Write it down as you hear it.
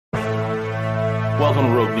Welcome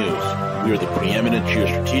to Rogue News. We are the preeminent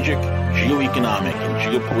geostrategic, geoeconomic, and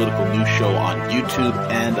geopolitical news show on YouTube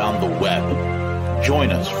and on the web.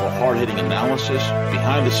 Join us for hard-hitting analysis,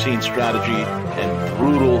 behind-the-scenes strategy, and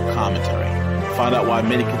brutal commentary. Find out why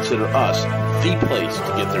many consider us the place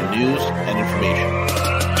to get their news and information.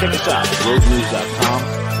 Check us out, roguenews.com.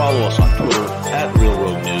 Follow us on Twitter at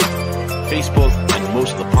RealRogueNews, Facebook, and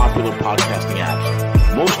most of the popular podcasting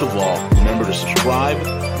apps. Most of all, remember to subscribe,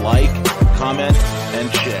 like, comment,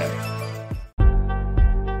 and share.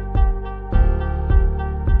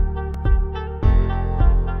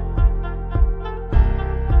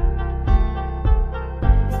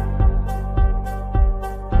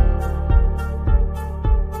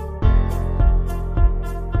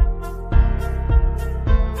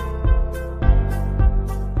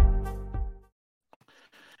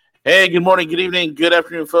 Hey, good morning, good evening, good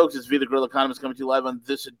afternoon, folks. It's V the Guerrilla Economist coming to you live on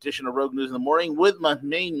this edition of Rogue News in the Morning with my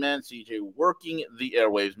main man, CJ, working the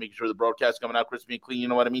airwaves, making sure the broadcast is coming out crispy and clean. You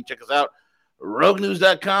know what I mean? Check us out,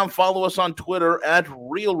 roguenews.com. Follow us on Twitter at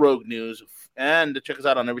Real Rogue News, and check us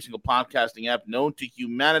out on every single podcasting app known to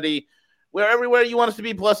humanity. We're everywhere you want us to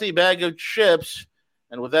be, plus a bag of chips.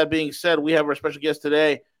 And with that being said, we have our special guest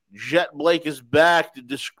today. Jet Blake is back to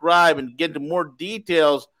describe and get into more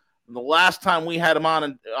details. The last time we had him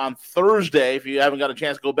on Thursday, if you haven't got a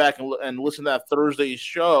chance, go back and listen to that Thursday's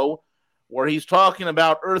show where he's talking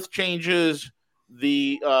about Earth changes,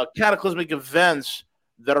 the cataclysmic events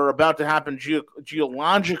that are about to happen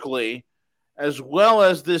geologically, as well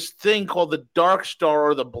as this thing called the dark star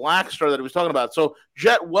or the black star that he was talking about. So,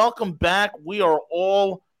 Jet, welcome back. We are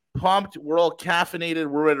all pumped. We're all caffeinated.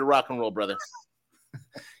 We're ready to rock and roll, brother.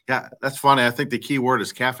 Yeah, that's funny. I think the key word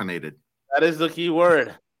is caffeinated. That is the key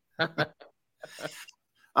word.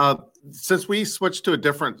 Since we switched to a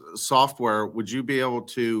different software, would you be able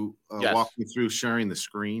to Yes. walk me through sharing the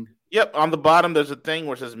screen? Yep. On the bottom, there's a thing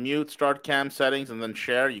where it says mute, start cam settings, and then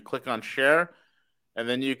share. You click on share, and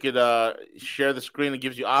then you could share the screen. It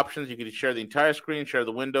gives you options. You could share the entire screen, share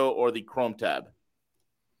the window, or the Chrome tab.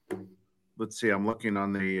 Let's see. I'm looking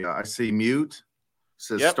on the. I see mute. It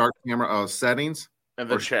says Yep. start camera settings. And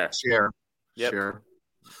then or share. Share. Yep.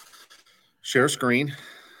 Share screen.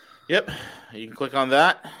 Yep. You can click on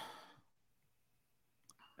that.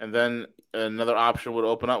 And then another option would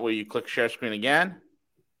open up where you click share screen again.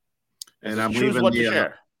 And so I'm choose leaving what to the.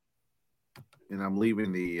 share. And I'm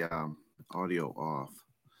leaving the audio off.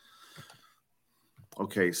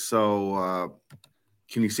 Okay, so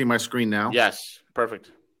can you see my screen now? Yes.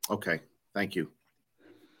 Perfect. Okay, thank you.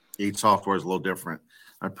 Each software is a little different.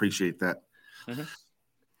 I appreciate that. Mm-hmm.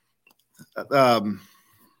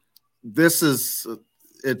 This is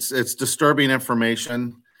it's disturbing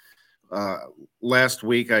information. Last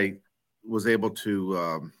week, I was able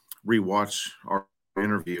to rewatch our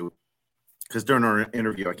interview because during our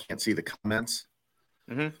interview, I can't see the comments.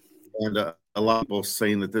 Mm-hmm. And a lot of people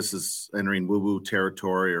saying that this is entering woo-woo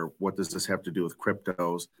territory or what does this have to do with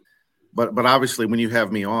cryptos? But obviously, when you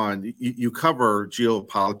have me on, you cover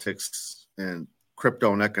geopolitics and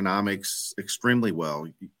crypto and economics extremely well.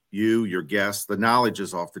 Your guests, the knowledge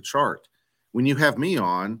is off the chart. When you have me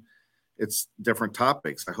on, it's different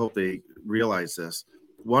topics. I hope they realize this.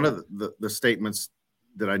 One of the statements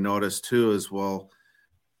that I noticed too is, well,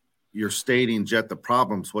 you're stating, Jet, the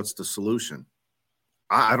problems. What's the solution?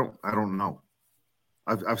 I don't know.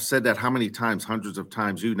 I've said that how many times? Hundreds of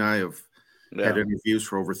times. You and I have had interviews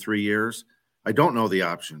for over 3 years. I don't know the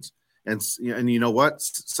options. And you know what?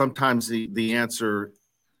 Sometimes the answer,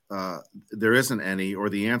 there isn't any, or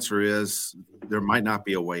the answer is there might not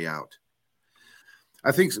be a way out.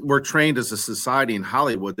 I think we're trained as a society in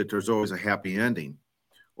Hollywood that there's always a happy ending,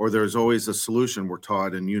 or there's always a solution. We're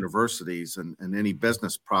taught in universities and any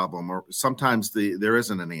business problem, or sometimes there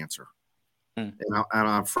isn't an answer. And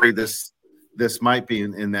I'm afraid this might be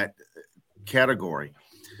in that category.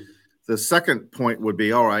 The second point would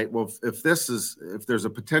be, all right, well, if there's a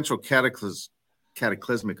potential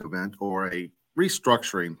cataclysmic event or a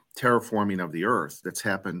restructuring, terraforming of the earth that's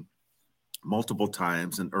happened multiple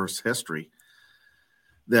times in Earth's history,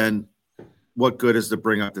 then what good is to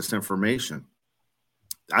bring up this information?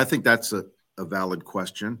 I think that's a valid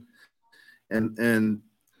question. And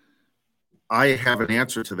I have an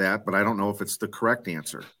answer to that, but I don't know if it's the correct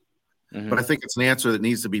answer. Mm-hmm. But I think it's an answer that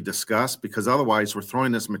needs to be discussed, because otherwise we're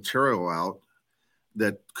throwing this material out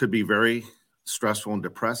that could be very stressful and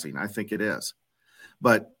depressing. I think it is.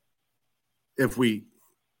 But if we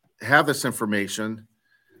have this information,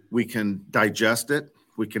 we can digest it,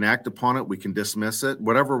 we can act upon it, we can dismiss it,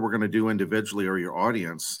 whatever we're going to do individually or your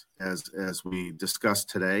audience, as we discussed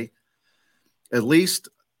today. At least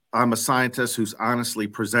I'm a scientist who's honestly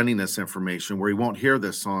presenting this information where you won't hear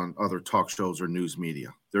this on other talk shows or news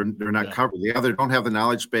media. They're not covered. They either don't have the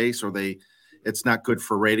knowledge base, or it's not good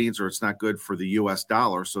for ratings, or it's not good for the US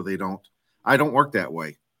dollar. So I don't work that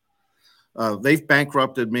way. They've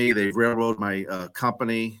bankrupted me. They've railroaded my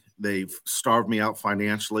company. They've starved me out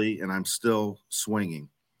financially, and I'm still swinging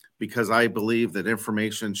because I believe that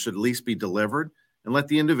information should at least be delivered and let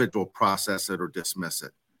the individual process it or dismiss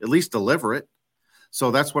it. At least deliver it.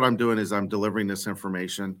 So that's what I'm doing, is I'm delivering this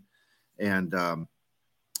information, and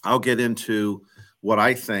I'll get into what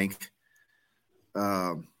I think.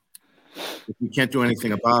 If you can't do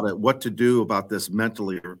anything about it, what to do about this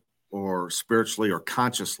mentally or spiritually or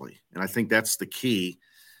consciously. And I think that's the key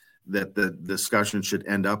that the discussion should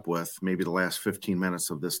end up with, maybe the last 15 minutes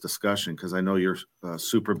of this discussion, because I know you're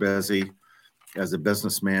super busy as a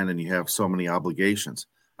businessman and you have so many obligations.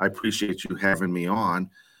 I appreciate you having me on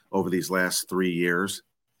over these last 3 years.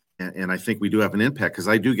 And I think we do have an impact, because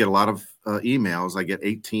I do get a lot of emails. I get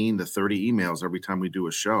 18 to 30 emails every time we do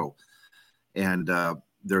a show. And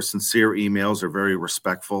they're sincere emails. They're very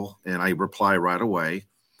respectful. And I reply right away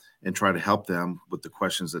and try to help them with the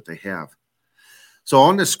questions that they have. So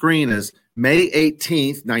on the screen is May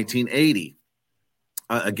 18th, 1980.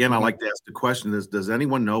 Again, I like to ask the question is, does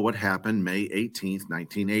anyone know what happened May 18th,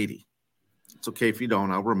 1980? It's okay if you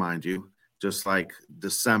don't. I'll remind you, just like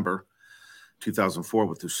December 2004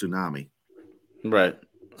 with the tsunami. Right.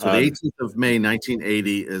 So the 18th of May,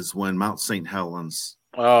 1980 is when Mount St. Helens.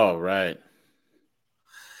 Oh, right.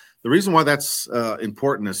 The reason why that's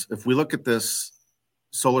important is if we look at this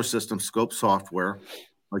solar system scope software,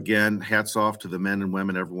 again, hats off to the men and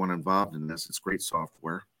women, everyone involved in this. It's great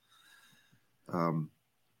software.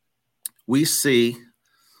 We see,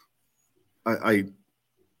 I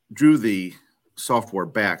drew the software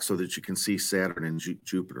back so that you can see Saturn and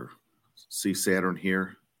Jupiter. See Saturn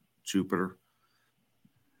here, Jupiter.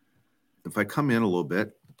 If I come in a little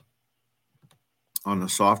bit on the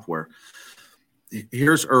software,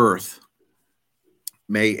 here's Earth,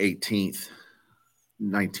 May 18th,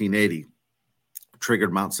 1980.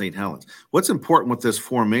 Triggered Mount St. Helens. What's important with this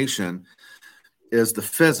formation is the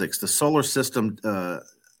physics, the solar system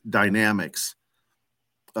dynamics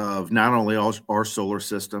of not only our solar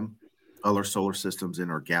system, other solar systems in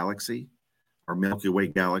our galaxy, our Milky Way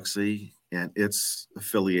galaxy, and its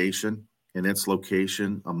affiliation and its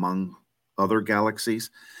location among other galaxies.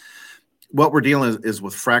 What we're dealing is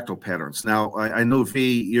with fractal patterns. Now, I know,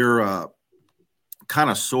 V, you're a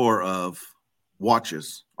connoisseur of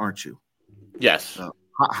watches, aren't you? Yes.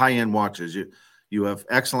 High-end watches. You have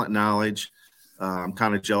excellent knowledge. I'm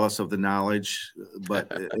kind of jealous of the knowledge, but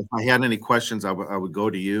if I had any questions, I would go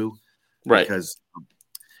to you. Right. Because,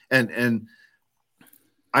 and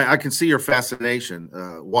I can see your fascination.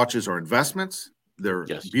 Watches are investments. They're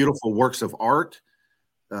beautiful works of art.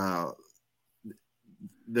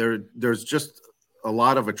 There's just a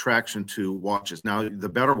lot of attraction to watches. Now, the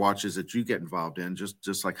better watches that you get involved in,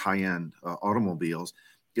 just like high-end automobiles,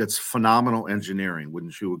 it's phenomenal engineering.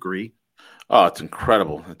 Wouldn't you agree? Oh, it's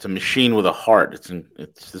incredible. It's a machine with a heart.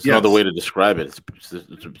 There's no other way to describe it.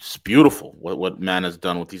 It's beautiful what man has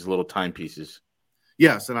done with these little timepieces.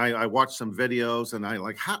 Yes, and I watched some videos, and I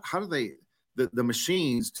like how do they the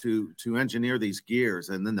machines to engineer these gears,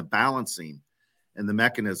 and then the balancing and the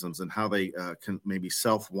mechanisms, and how they can maybe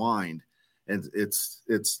self-wind, and it's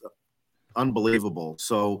unbelievable.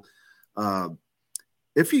 So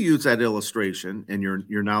if you use that illustration and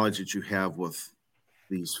your knowledge that you have with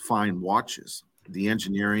these fine watches, the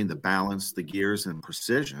engineering, the balance, the gears, and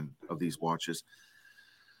precision of these watches,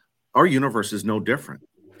 our universe is no different.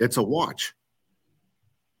 It's a watch.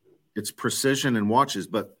 It's precision in watches,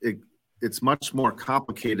 but it's much more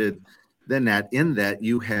complicated than that, in that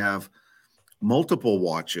you have multiple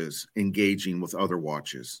watches engaging with other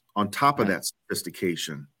watches on top of that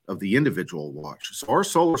sophistication of the individual watch. So our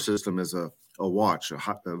solar system is a watch,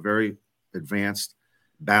 a very advanced,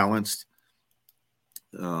 balanced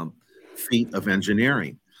feat of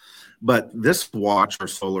engineering. But this watch, our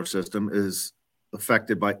solar system, is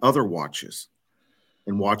affected by other watches,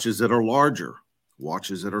 and watches that are larger,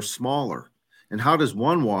 watches that are smaller. And how does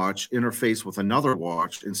one watch interface with another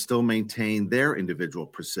watch and still maintain their individual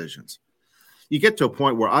precisions? You get to a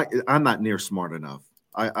point where I'm not near smart enough.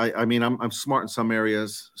 I mean, I'm smart in some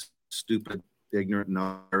areas, stupid, ignorant in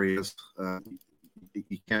other areas.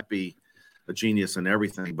 You can't be a genius in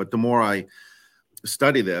everything. But the more I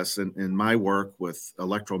study this in my work with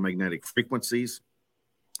electromagnetic frequencies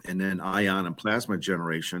and then ion and plasma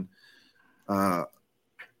generation, the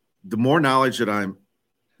more knowledge that I'm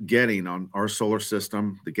getting on our solar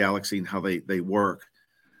system, the galaxy, and how they work,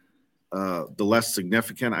 the less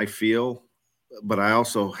significant I feel, but I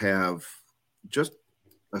also have just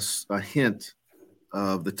a hint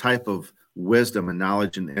of the type of wisdom and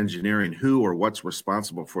knowledge in engineering, who or what's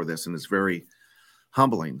responsible for this, and it's very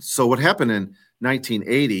humbling. So what happened in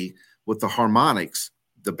 1980 with the harmonics,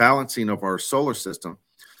 the balancing of our solar system,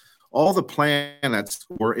 all the planets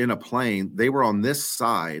were in a plane. They were on this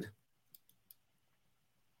side.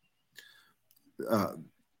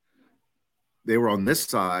 They were on this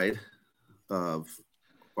side of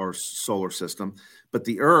our solar system, but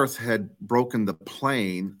the Earth had broken the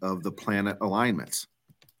plane of the planet alignments.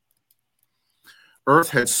 Earth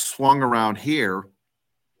had swung around here,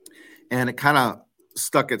 and it kind of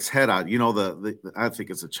stuck its head out. You know, I think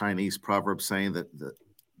it's a Chinese proverb saying that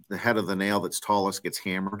the head of the nail that's tallest gets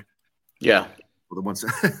hammered. Yeah. The ones.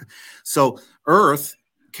 So Earth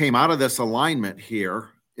came out of this alignment here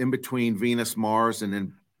in between Venus, Mars, and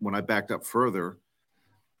then when I backed up further,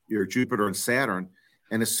 your Jupiter and Saturn.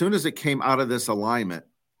 And as soon as it came out of this alignment,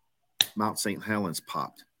 Mount St. Helens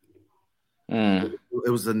popped. It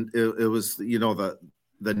was you know,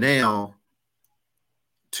 the nail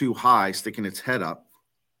too high, sticking its head up,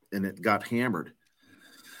 and it got hammered.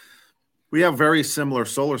 We have very similar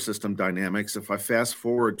solar system dynamics. If I fast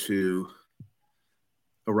forward to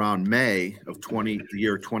around May of the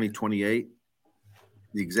year 2028,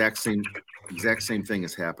 the exact same thing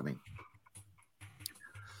is happening.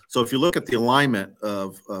 So if you look at the alignment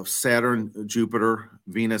of Saturn, Jupiter,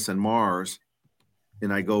 Venus, and Mars,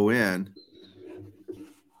 and I go in,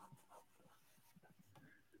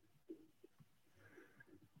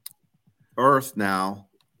 Earth now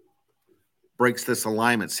breaks this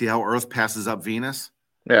alignment. See how Earth passes up Venus?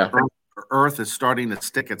 Yeah. Earth is starting to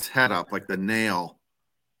stick its head up like the nail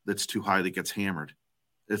that's too high that gets hammered.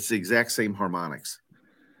 It's the exact same harmonics.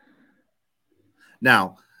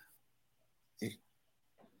 Now,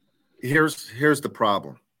 here's the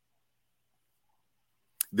problem.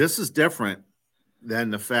 This is different than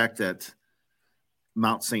the fact that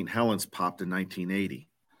Mount St. Helens popped in 1980,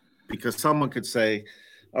 because someone could say,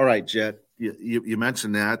 all right, Jet, you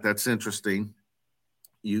mentioned that. That's interesting.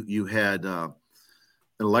 You had an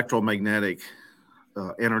electromagnetic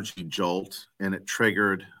energy jolt, and it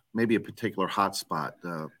triggered maybe a particular hotspot.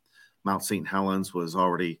 Mount St. Helens was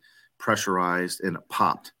already pressurized, and it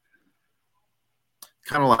popped.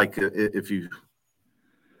 Kind of like if you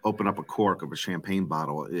open up a cork of a champagne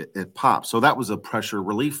bottle, it pops. So that was a pressure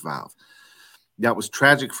relief valve. That was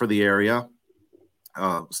tragic for the area.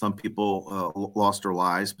 Some people lost their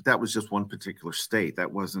lives, but that was just one particular state.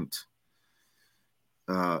 That wasn't,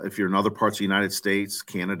 if you're in other parts of the United States,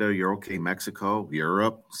 Canada, you're okay, Mexico,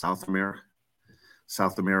 Europe, South America,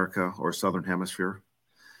 or Southern Hemisphere.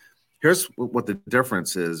 Here's what the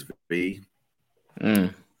difference is, V.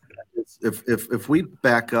 If we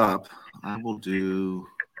back up, I will do,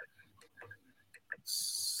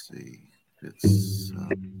 let's see, it's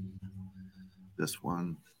this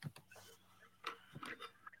one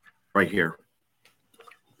right here.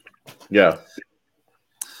 Yeah.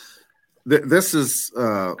 This is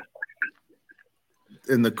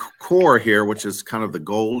in the core here, which is kind of the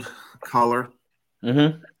gold color.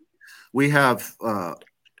 We have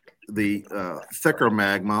the thicker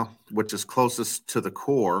magma, which is closest to the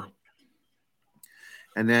core.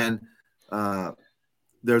 And then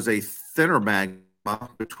there's a thinner magma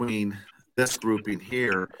between this grouping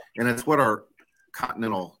here, and it's what our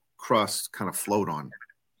continental crusts kind of float on.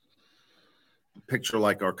 Picture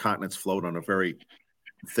like our continents float on a very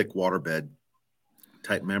thick waterbed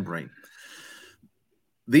type membrane.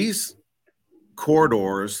 These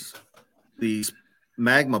corridors, these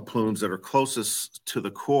magma plumes that are closest to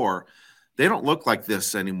the core, they don't look like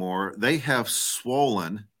this anymore. They have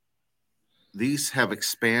swollen. These have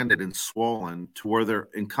expanded and swollen to where they're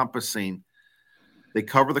encompassing, they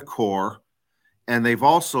cover the core, and they've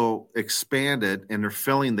also expanded, and they're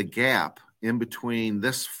filling the gap in between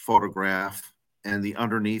this photograph and the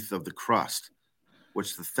underneath of the crust,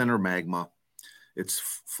 which the thinner magma it's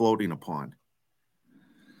floating upon.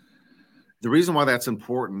 The reason why that's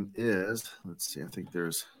important is, let's see, I think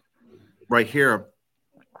there's right here,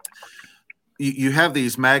 you have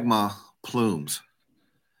these magma plumes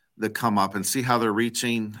that come up, and see how they're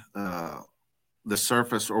reaching the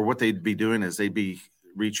surface, or what they'd be doing is they'd be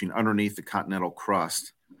reaching underneath the continental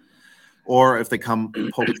crust. Or if they come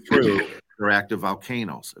poke through, they're active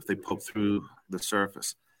volcanoes, if they poke through the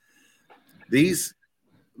surface. These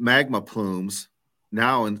magma plumes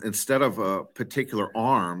now, instead of particular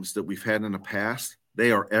arms that we've had in the past,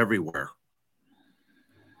 they are everywhere.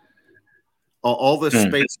 All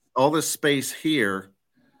this space here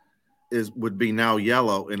would be now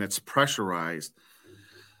yellow, and it's pressurized.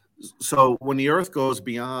 So when the Earth goes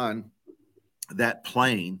beyond that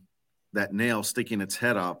plane, that nail sticking its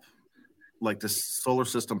head up, like the solar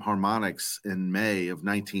system harmonics in May of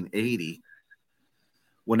 1980,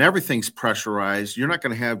 when everything's pressurized, you're not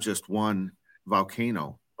going to have just one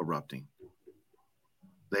volcano erupting.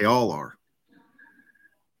 They all are.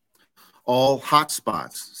 All hot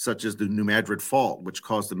spots, such as the New Madrid Fault, which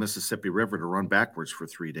caused the Mississippi River to run backwards for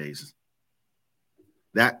 3 days.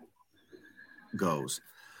 That goes.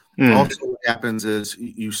 Also, what happens is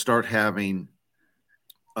you start having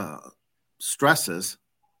stresses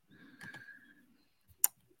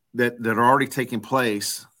that are already taking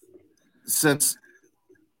place. Since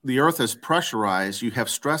the Earth is pressurized, you have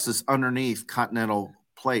stresses underneath continental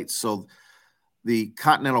plates. So the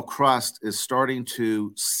continental crust is starting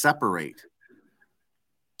to separate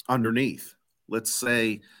underneath. Let's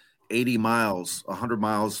say 80 miles, 100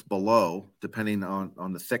 miles below, depending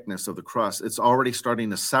on the thickness of the crust. It's already starting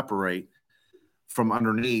to separate from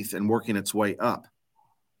underneath and working its way up.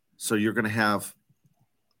 So you're going to have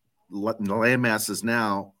the land masses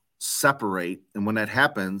now separate. And when that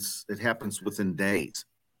happens, it happens within days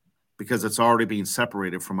because it's already being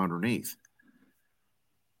separated from underneath.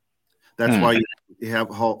 That's why you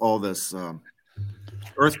have all this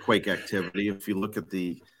earthquake activity. If you look at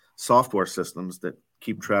the software systems that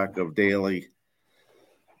keep track of daily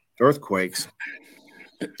earthquakes,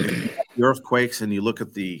 and you look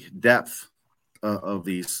at the depth of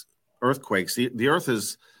these earthquakes, the Earth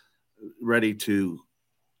is ready to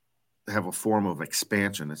have a form of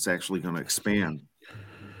expansion. It's actually going to expand.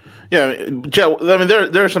 Yeah, Joe. I mean,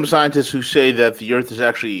 there are some scientists who say that the Earth is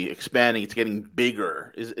actually expanding; it's getting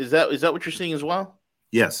bigger. Is that what you're seeing as well?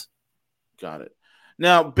 Yes. Got it.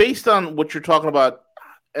 Now, based on what you're talking about,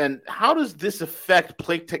 and how does this affect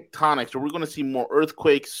plate tectonics? Are we going to see more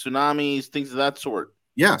earthquakes, tsunamis, things of that sort?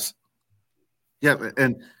 Yes. Yeah,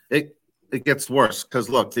 and it gets worse because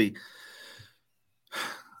look, the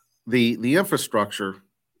infrastructure,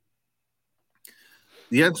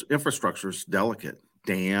 infrastructure is delicate.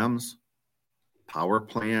 Dams, power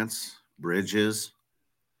plants, bridges.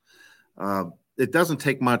 It doesn't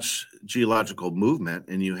take much geological movement,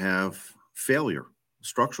 and you have failure,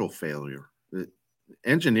 structural failure.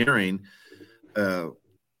 Engineering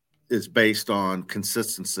is based on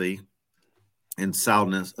consistency and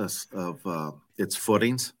soundness of its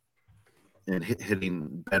footings and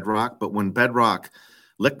hitting bedrock. But when bedrock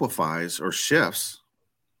liquefies or shifts,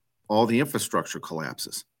 all the infrastructure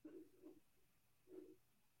collapses.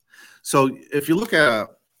 So if you look at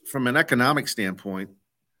from an economic standpoint,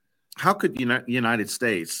 how could the United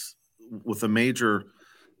States, with a major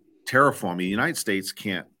terraforming, the United States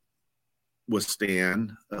can't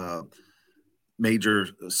withstand major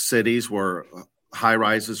cities where high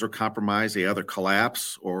rises are compromised, they either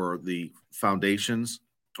collapse or the foundations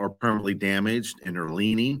are permanently damaged and are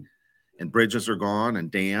leaning, and bridges are gone, and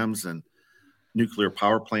dams and nuclear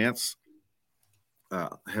power plants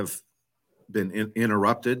have been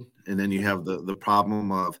interrupted. And then you have the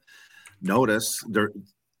problem of notice.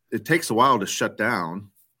 It takes a while to shut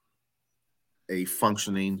down a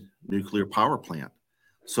functioning nuclear power plant.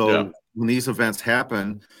 So when these events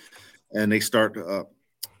happen and they start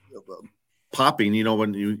popping,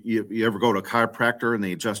 when you ever go to a chiropractor and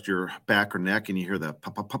they adjust your back or neck and you hear the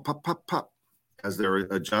pop, pop, pop, pop, pop, pop as they're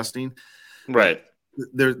adjusting. Right.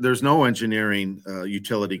 There's no engineering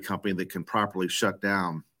utility company that can properly shut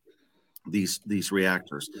down these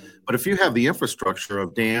reactors. But if you have the infrastructure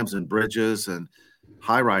of dams and bridges and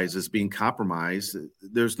high rises being compromised,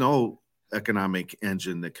 there's no economic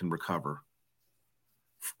engine that can recover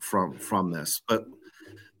from this. But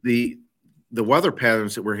the weather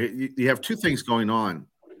patterns that you have two things going on.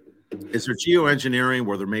 Is there geoengineering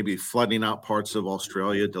where there may be flooding out parts of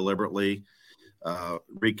Australia deliberately,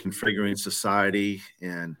 reconfiguring society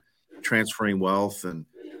and transferring wealth and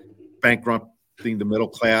bankrupting the middle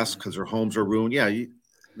class because their homes are ruined? Yeah,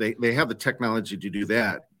 they have the technology to do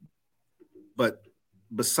that. But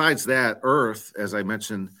besides that, Earth, as I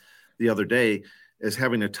mentioned the other day, is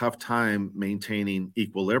having a tough time maintaining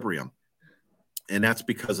equilibrium. And that's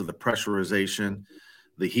because of the pressurization,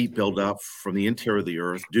 the heat buildup from the interior of the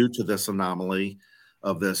Earth due to this anomaly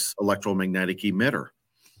of this electromagnetic emitter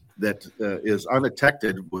that is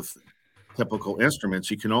undetected with typical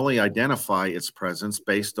instruments. You can only identify its presence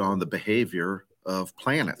based on the behavior of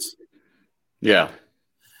planets. Yeah.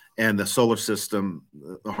 And the solar system,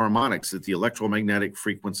 the harmonics, the electromagnetic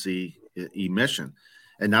frequency emission.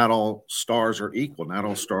 And not all stars are equal. Not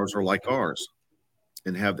all stars are like ours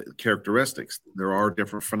and have the characteristics. There are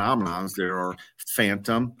different phenomena. There are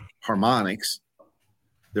phantom harmonics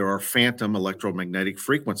There are phantom electromagnetic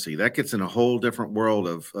frequency. That gets in a whole different world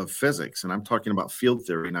of physics. And I'm talking about field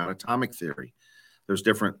theory, not atomic theory. There's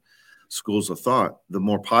different schools of thought. The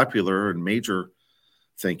more popular and major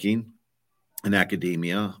thinking in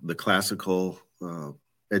academia, the classical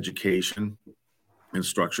education and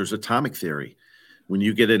structures, atomic theory. When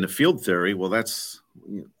you get into field theory, well, that's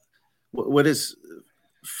what is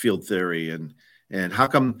field theory, and how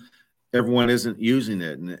come everyone isn't using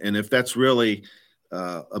it? And if that's really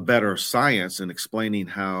a better science in explaining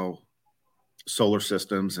how solar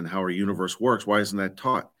systems and how our universe works, why isn't that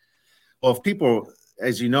taught? Well, if people,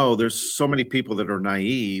 as you know, there's so many people that are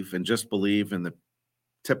naive and just believe in the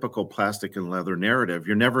typical plastic and leather narrative,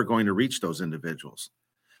 you're never going to reach those individuals.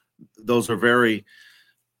 Those are very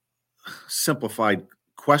simplified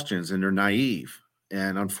questions and they're naive.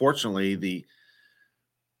 And unfortunately,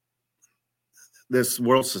 this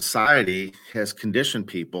world society has conditioned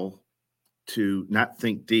people to not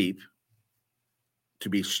think deep, to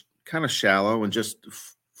be kind of shallow and just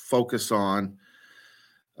focus on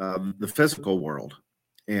the physical world.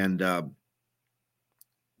 And the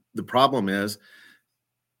problem is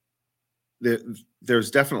that there's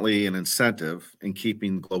definitely an incentive in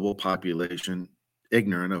keeping global population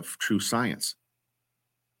ignorant of true science.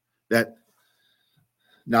 That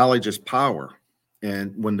knowledge is power.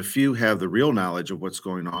 And when the few have the real knowledge of what's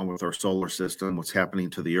going on with our solar system, what's happening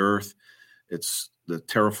to the earth, it's the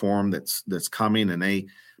terraform that's coming, and they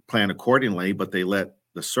plan accordingly, but they let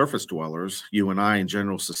the surface dwellers, you and I in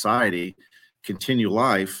general society, continue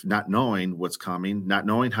life not knowing what's coming, not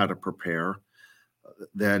knowing how to prepare,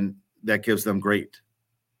 then that gives them great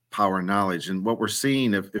power and knowledge. And what we're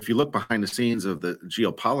seeing, if you look behind the scenes of the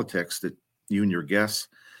geopolitics that you and your guests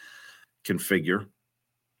can figure,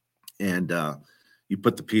 and you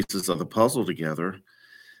put the pieces of the puzzle together,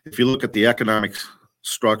 if you look at the economic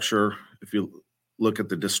structure, if you look at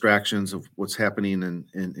the distractions of what's happening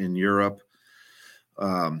in Europe,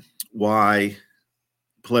 why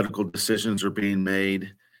political decisions are being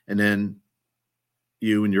made, and then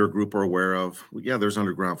you and your group are aware of, well, yeah, there's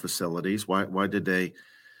underground facilities. Why did they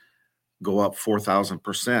go up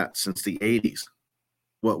 4,000% since the 80s?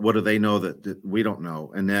 What do they know that we don't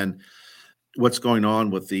know? And then what's going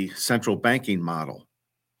on with the central banking model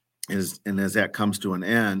and as that comes to an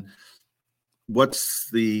end, what's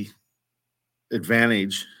the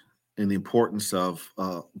advantage and the importance of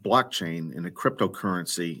blockchain and a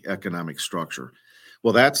cryptocurrency economic structure?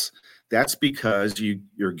 Well, that's because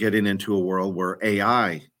you're getting into a world where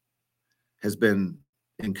AI has been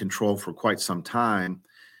in control for quite some time,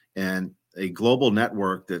 and a global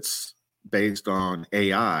network that's based on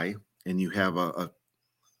AI, and you have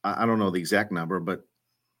I don't know the exact number, but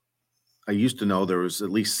I used to know there was at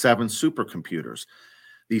least 7 supercomputers.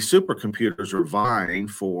 These supercomputers are vying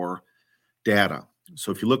for data.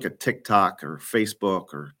 So if you look at TikTok or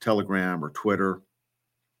Facebook or Telegram or Twitter,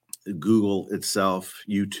 Google itself,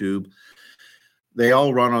 YouTube, they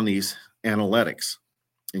all run on these analytics,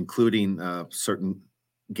 including certain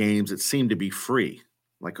games that seem to be free,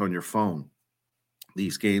 like on your phone,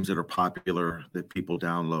 these games that are popular that people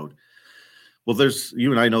download. Well,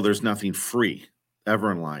 you and I know there's nothing free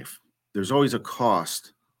ever in life. There's always a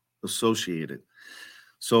cost associated.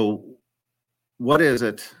 So what is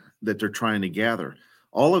it that they're trying to gather?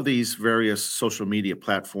 All of these various social media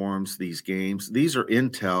platforms, these games, these are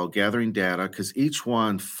Intel gathering data because each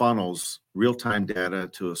one funnels real-time data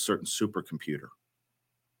to a certain supercomputer.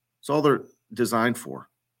 It's all they're designed for,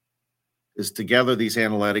 is to gather these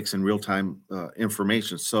analytics and real-time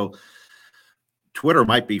information. So Twitter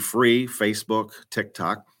might be free, Facebook,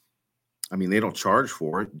 TikTok. I mean, they don't charge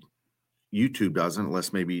for it. YouTube doesn't,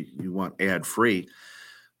 unless maybe you want ad-free.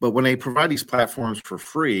 But when they provide these platforms for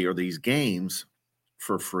free, or these games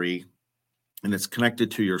for free, and it's connected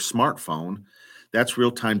to your smartphone, that's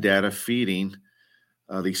real-time data feeding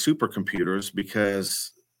these supercomputers,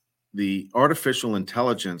 because the artificial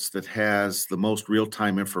intelligence that has the most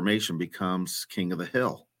real-time information becomes king of the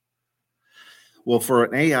hill. Well, for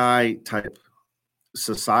an AI type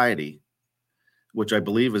society, which I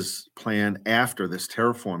believe is planned after this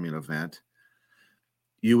terraforming event,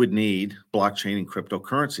 you would need blockchain and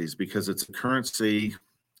cryptocurrencies, because it's a currency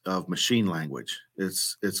of machine language.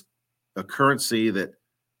 It's a currency that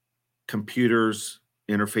computers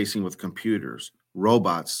interfacing with computers,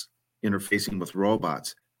 robots interfacing with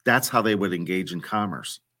robots. That's how they would engage in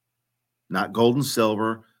commerce. Not gold and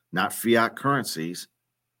silver, not fiat currencies,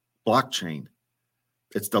 blockchain.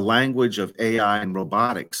 It's the language of AI and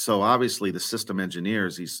robotics. So obviously the system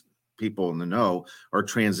engineers, these people in the know, are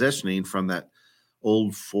transitioning from that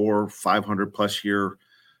old 400-500 plus year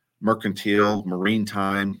mercantile marine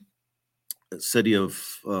time City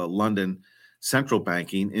of London central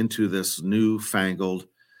banking into this newfangled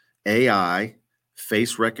AI,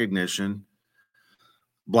 face recognition,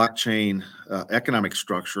 blockchain economic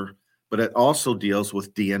structure, but it also deals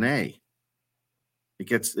with DNA. It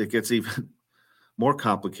gets even more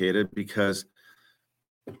complicated because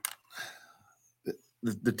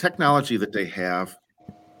the technology that they have,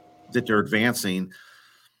 that they're advancing,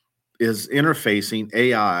 is interfacing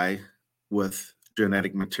AI with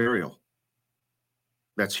genetic material.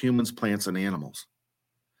 That's humans, plants, and animals.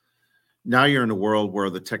 Now you're in a world where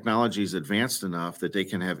the technology is advanced enough that they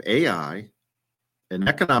can have AI, an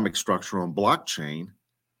economic structure on blockchain,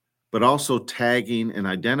 but also tagging and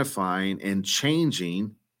identifying and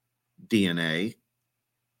changing DNA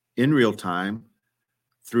in real time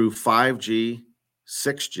through 5G,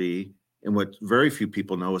 6G, and what very few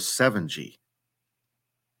people know is 7G.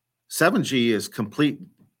 7G is complete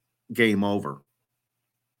game over.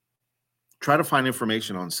 Try to find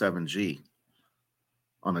information on 7G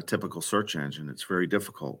on a typical search engine. It's very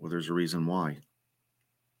difficult. Well, there's a reason why.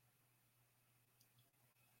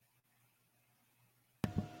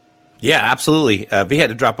 Yeah, absolutely. We had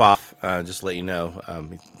to drop off, just to let you know.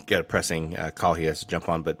 Got a pressing call he has to jump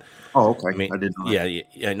on, but okay. I mean, I didn't know.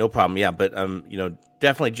 Yeah, no problem. Yeah, but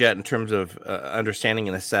definitely, Jet, in terms of understanding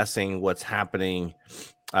and assessing what's happening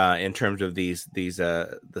in terms of these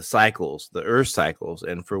the cycles, the Earth cycles,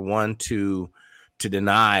 and for one to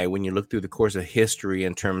deny when you look through the course of history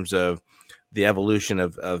in terms of the evolution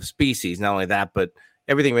of species, not only that, but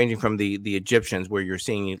everything ranging from the Egyptians, where you're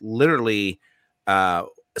seeing literally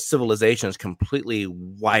civilizations completely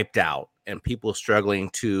wiped out and people struggling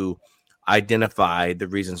to identify the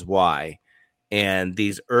reasons why, and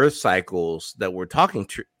these Earth cycles that we're talking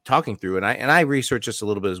through, and I researched this a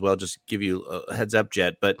little bit as well, just to give you a heads up,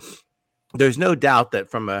 Jet, but there's no doubt that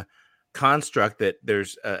from a construct that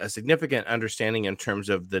there's a significant understanding in terms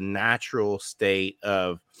of the natural state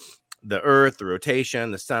of the Earth, the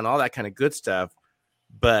rotation, the sun, all that kind of good stuff.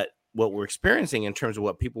 But what we're experiencing in terms of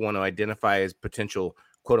what people want to identify as potential,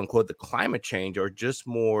 quote unquote, the climate change, are just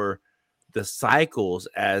more the cycles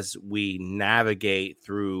as we navigate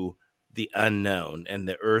through the unknown and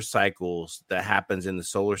the Earth cycles that happens in the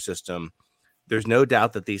solar system. There's no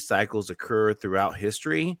doubt that these cycles occur throughout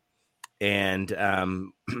history, and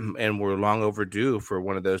we're long overdue for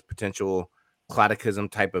one of those potential cataclysm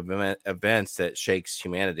type of events that shakes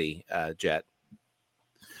humanity, Jet.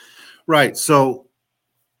 Right. So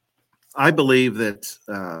I believe that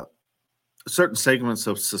certain segments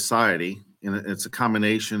of society, and it's a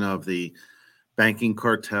combination of the banking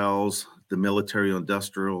cartels, the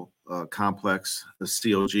military-industrial complex, the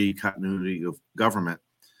COG, continuity of government,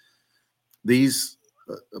 these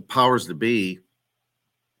powers to be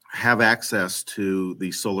have access to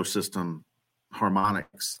the solar system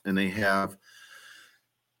harmonics, and they have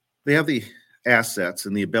the assets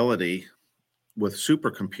and the ability with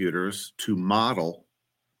supercomputers to model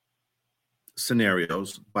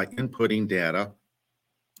scenarios by inputting data.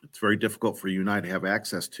 It's very difficult for you and I to have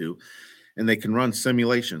access to, and they can run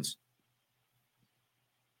simulations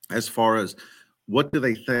as far as what do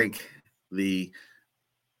they think the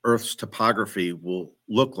Earth's topography will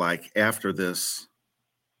look like after this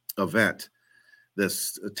event,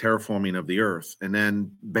 this terraforming of the Earth. And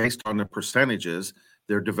then based on the percentages,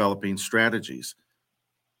 they're developing strategies.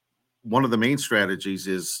 One of the main strategies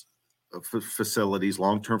is facilities,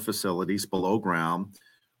 long-term facilities below ground,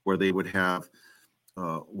 where they would have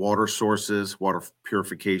water sources, water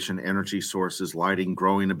purification, energy sources, lighting,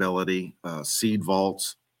 growing ability, seed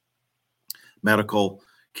vaults, medical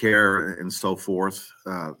care, and so forth.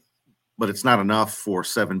 But it's not enough for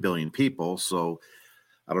 7 billion people. So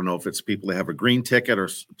I don't know if it's people that have a green ticket or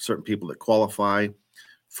certain people that qualify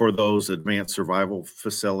for those advanced survival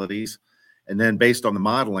facilities. And then based on the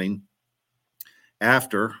modeling,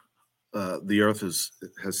 after the Earth has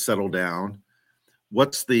settled down,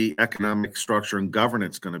 what's the economic structure and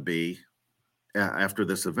governance going to be after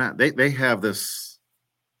this event? They have this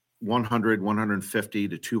 100, 150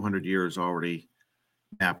 to 200 years already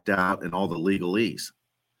mapped out in all the legalese.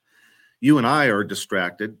 You and I are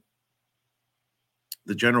distracted.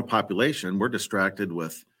 The general population, we're distracted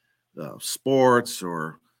with sports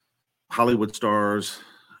or Hollywood stars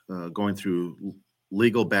going through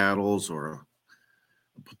legal battles or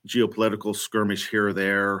geopolitical skirmish here or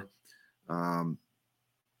there,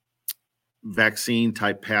 vaccine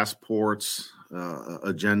type passports,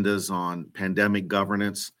 agendas on pandemic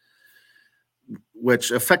governance,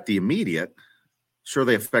 which affect the immediate. Sure,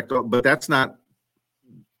 they affect, but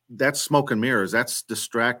that's smoke and mirrors. That's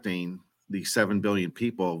distracting the 7 billion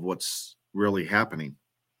people of what's really happening.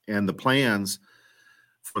 And the plans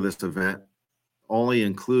for this event only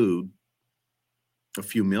include a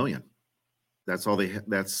few million. That's all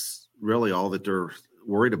that's really all that they're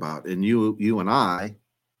worried about. And you and I,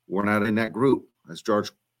 we're not in that group. As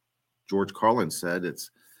George Carlin said,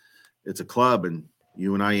 it's a club, and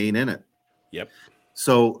you and I ain't in it. Yep.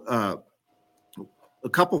 So a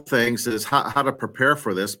couple things is how to prepare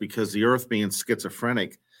for this, because the Earth being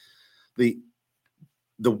schizophrenic, the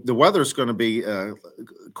weather's going to be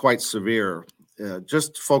quite severe.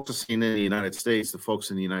 Just focusing in the United States, the folks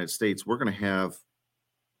in the United States, we're going to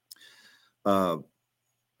have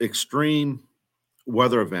extreme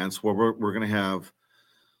weather events where we're going to have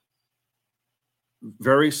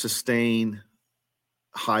very sustained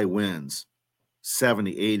high winds,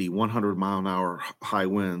 70, 80, 100 mile an hour high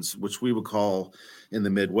winds, which we would call in the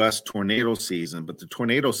Midwest tornado season. But the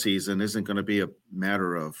tornado season isn't going to be a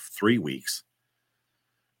matter of 3 weeks.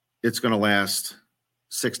 It's going to last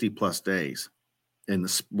 60 plus days in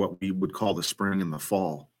what we would call the spring and the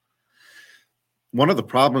fall. One of the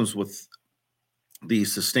problems with the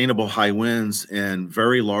sustainable high winds and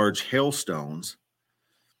very large hailstones,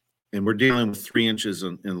 and we're dealing with 3 inches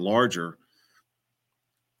and larger,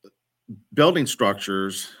 building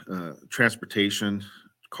structures, transportation,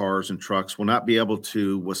 cars and trucks will not be able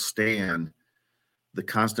to withstand the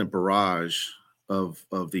constant barrage of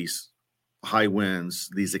these high winds,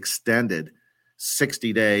 these extended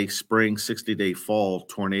 60-day spring, 60-day fall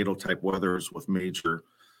tornado type weathers with major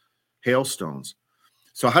hailstones.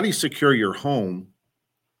 So how do you secure your home?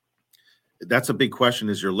 That's a big question,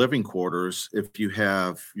 is your living quarters if you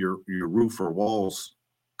have your roof or walls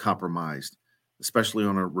compromised, especially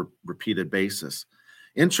on a repeated basis.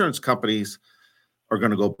 Insurance companies are going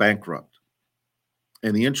to go bankrupt.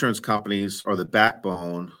 And the insurance companies are the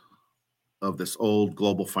backbone of this old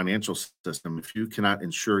global financial system. If you cannot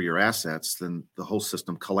insure your assets, then the whole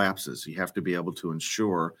system collapses. You have to be able to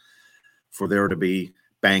insure for there to be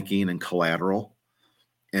banking and collateral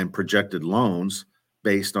and projected loans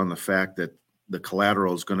based on the fact that the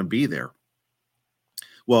collateral is going to be there.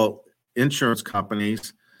 Well, insurance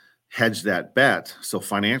companies hedge that bet so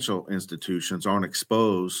financial institutions aren't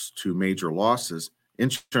exposed to major losses.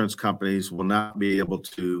 Insurance companies will not be able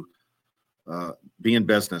to be in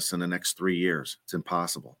business in the next 3 years. It's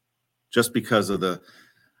impossible, just because of the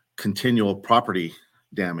continual property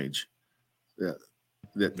damage that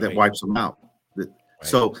Right. wipes them out. Right.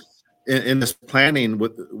 So in this planning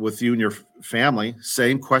with you and your family,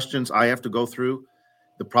 same questions I have to go through.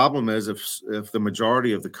 The problem is if the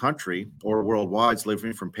majority of the country or worldwide is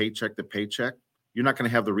living from paycheck to paycheck, you're not going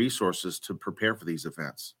to have the resources to prepare for these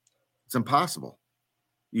events. It's impossible.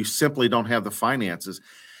 You simply don't have the finances.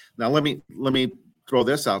 Now, let me throw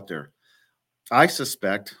this out there. I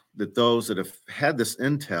suspect that those that have had this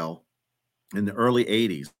intel in the early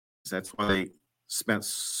 80s, that's why they spent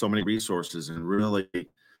so many resources and really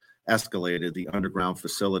escalated the underground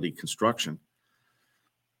facility construction.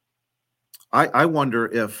 I wonder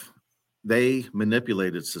if they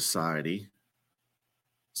manipulated society,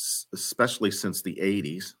 especially since the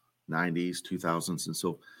 80s, 90s, 2000s, and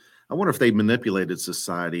so I wonder if they manipulated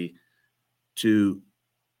society to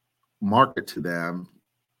market to them,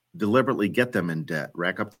 deliberately get them in debt,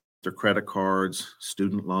 rack up their credit cards,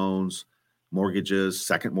 student loans, mortgages,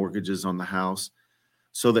 second mortgages on the house,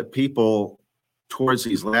 so that people towards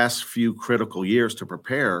these last few critical years to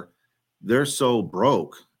prepare, they're so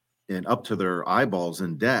broke and up to their eyeballs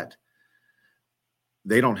in debt,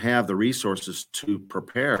 they don't have the resources to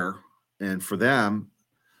prepare. And for them,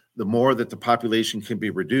 the more that the population can be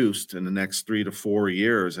reduced in the next 3 to 4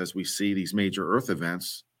 years, as we see these major earth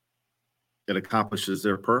events, it accomplishes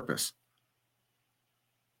their purpose.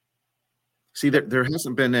 See, there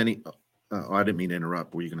hasn't been any. I didn't mean to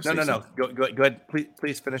interrupt. Were you going to say something? No. Go ahead.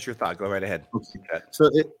 Please finish your thought. Go right ahead. Okay. So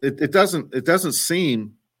it doesn't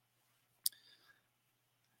seem.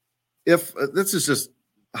 If this is just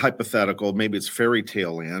hypothetical, maybe it's fairy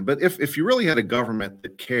tale land, but if you really had a government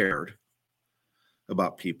that cared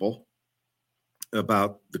about people,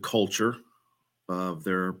 about the culture of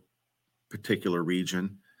their particular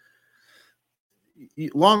region,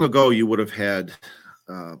 long ago you would have had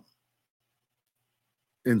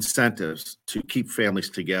incentives to keep families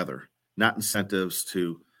together, not incentives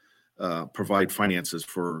to provide finances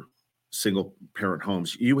for single parent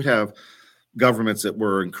homes. You would have governments that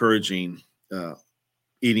were encouraging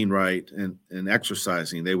eating right and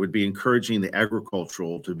exercising. They would be encouraging the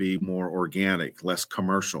agricultural to be more organic, less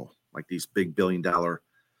commercial, like these big $1 billion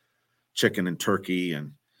chicken and turkey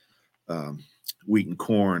and wheat and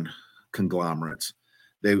corn conglomerates.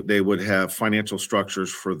 They would have financial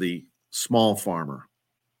structures for the small farmer,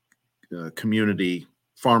 community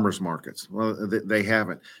farmers markets. Well, they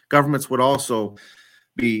haven't. Governments would also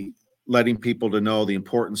be letting people to know the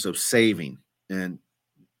importance of saving and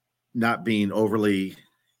not being overly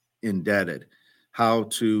indebted, how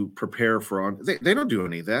to prepare for. They don't do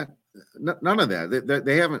any of that. None of that.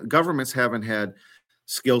 They haven't. Governments haven't had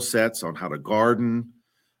skill sets on how to garden,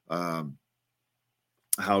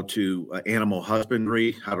 how to animal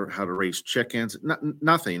husbandry, how to raise chickens.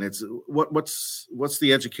 Nothing. It's what's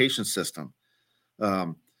the education system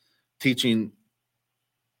teaching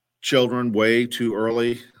children way too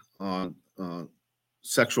early on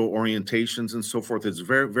sexual orientations and so forth. It's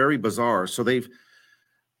very, very bizarre. So they've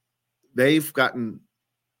gotten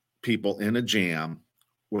people in a jam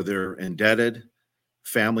where they're indebted,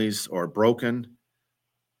 families are broken,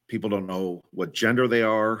 people don't know what gender they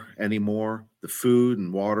are anymore. The food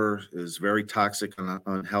and water is very toxic and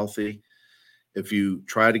unhealthy. If you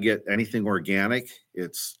try to get anything organic,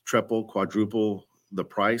 it's triple, quadruple the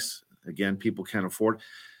price. Again, people can't afford.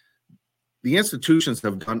 The institutions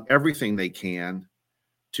have done everything they can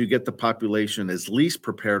to get the population as least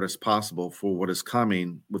prepared as possible for what is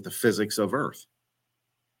coming with the physics of Earth.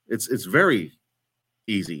 It's very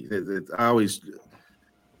easy. I always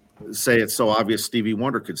say it's so obvious Stevie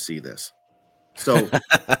Wonder could see this. So,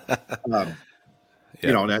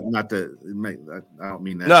 you know, not to make, I don't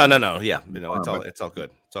mean that. No. Yeah, it's all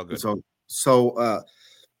good. It's all good. So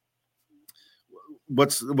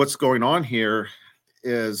what's going on here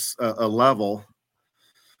is a level.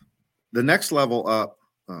 The next level up,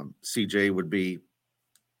 CJ, would be,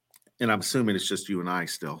 and I'm assuming it's just you and I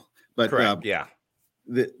still, but correct. Yeah.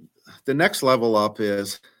 The next level up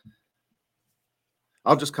is,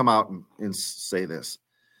 I'll just come out and say this.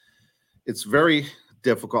 It's very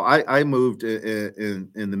difficult. I moved in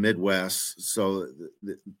the Midwest, so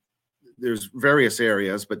there's various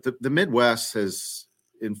areas, but the Midwest has,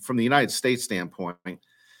 from the United States standpoint,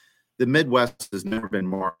 the Midwest has never been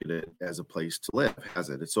marketed as a place to live, has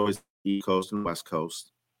it? It's always the East Coast and West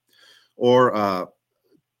Coast. Or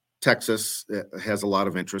Texas has a lot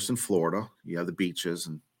of interest in Florida. You have the beaches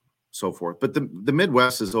and so forth. But the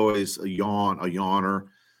Midwest is always a yawner.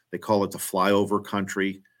 They call it the flyover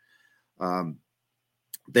country.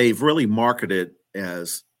 They've really marketed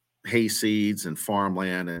as hay seeds and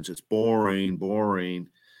farmland and just boring.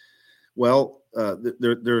 Well,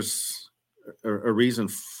 there's a reason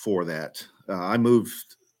for that. I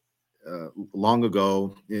moved long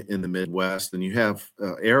ago in the Midwest, and you have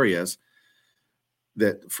areas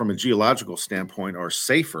that, from a geological standpoint, are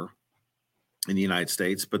safer in the United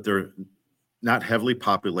States, but they're not heavily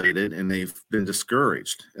populated, and they've been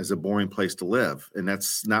discouraged as a boring place to live. And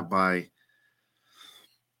that's not by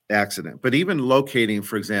accident. But even locating,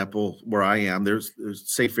 for example, where I am, there's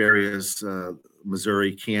safe areas,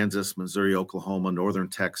 Missouri, Kansas, Missouri, Oklahoma, northern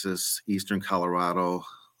Texas, eastern Colorado,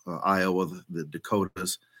 Iowa, the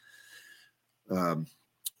Dakotas,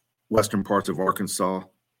 western parts of Arkansas.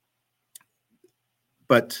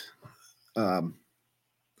 But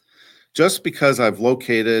just because I've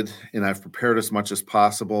located and I've prepared as much as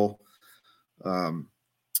possible,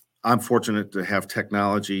 I'm fortunate to have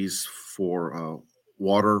technologies for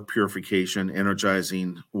water purification,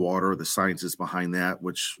 energizing water, the sciences behind that,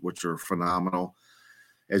 which are phenomenal.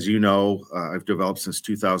 As you know, I've developed since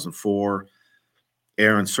 2004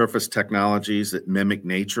 air and surface technologies that mimic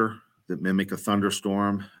nature, that mimic a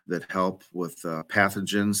thunderstorm, that help with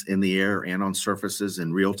pathogens in the air and on surfaces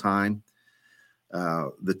in real time.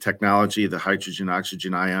 The technology, the hydrogen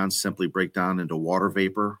oxygen ions simply break down into water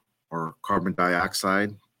vapor or carbon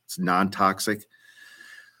dioxide. It's non-toxic.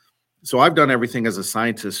 So I've done everything as a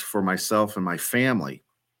scientist for myself and my family.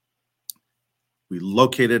 We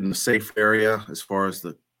located in a safe area as far as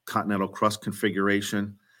the continental crust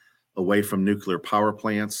configuration, away from nuclear power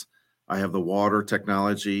plants. I have the water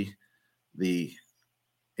technology, the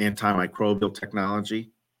antimicrobial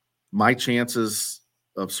technology. My chances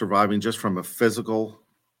of surviving, just from a physical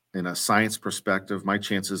and a science perspective, my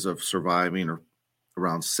chances of surviving are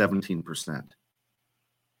around 17%.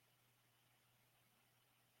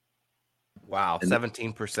 Wow,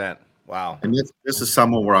 17%. Wow. And this is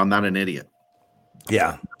someone where I'm not an idiot.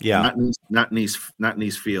 Yeah. Not in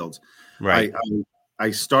these fields. Right.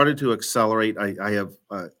 I started to accelerate.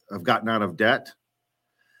 I've gotten out of debt,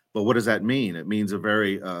 but what does that mean? It means a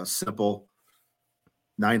very simple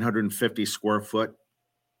 950 square foot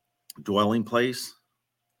dwelling place,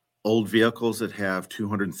 old vehicles that have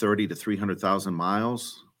 230 to 300,000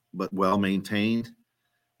 miles, but well maintained,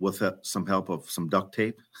 with some help of some duct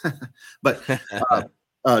tape. But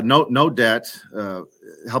no debt,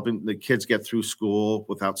 helping the kids get through school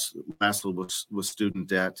without with student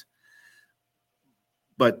debt.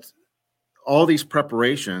 But all these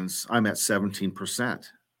preparations, I'm at 17%.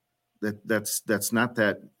 That's not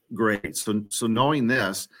that great. So knowing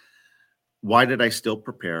this, why did I still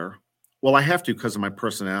prepare? Well, I have to because of my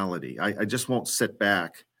personality. I just won't sit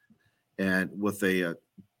back and with a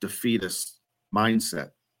defeatist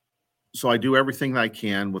mindset. So I do everything that I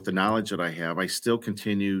can with the knowledge that I have. I still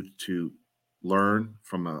continue to learn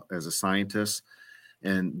as a scientist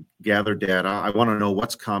and gather data. I want to know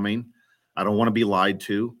what's coming. I don't want to be lied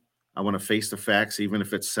to. I want to face the facts, even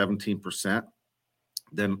if it's 17%.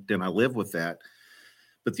 Then I live with that.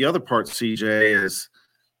 But the other part, CJ, is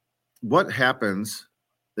what happens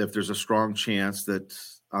if there's a strong chance that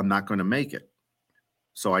I'm not going to make it?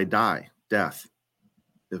 So I die, death.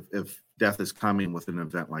 If death is coming with an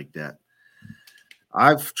event like that.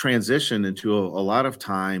 I've transitioned into a lot of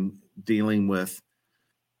time dealing with,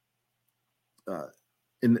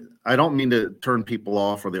 and I don't mean to turn people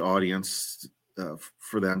off or the audience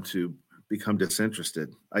for them to become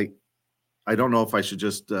disinterested. I don't know if I should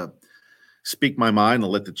just speak my mind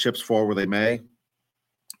and let the chips fall where they may,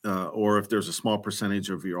 or if there's a small percentage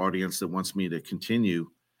of your audience that wants me to continue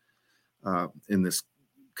in this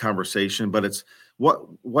conversation. But it's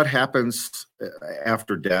what happens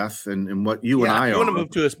after death and what you and I if you are. Want to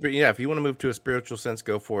move to if you want to move to a spiritual sense,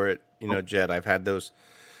 go for it. Jed, I've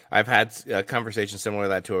had conversations similar to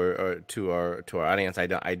that to our audience.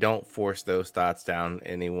 I don't force those thoughts down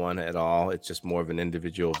anyone at all. It's just more of an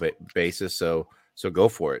individual basis. So go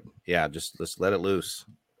for it. Yeah, just let it loose.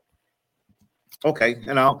 Okay,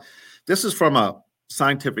 this is from a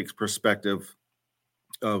scientific perspective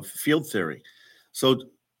of field theory. So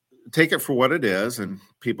take it for what it is, and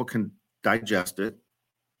people can digest it.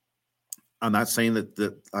 I'm not saying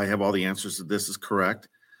that I have all the answers, that this is correct.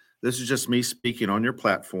 This is just me speaking on your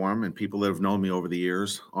platform and people that have known me over the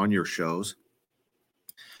years on your shows.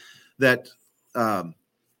 That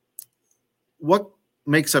what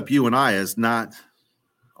makes up you and I is not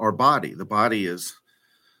our body. The body is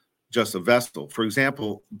just a vessel. For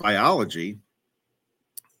example, biology,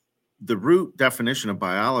 the root definition of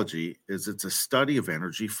biology is it's a study of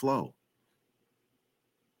energy flow.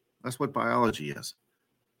 That's what biology is.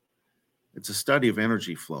 It's a study of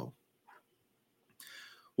energy flow.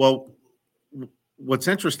 Well, what's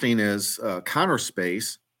interesting is counter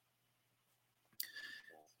space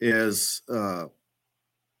is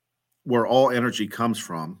where all energy comes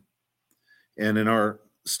from. And in our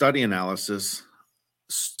study analysis,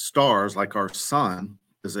 stars like our sun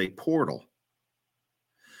is a portal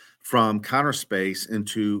from counter space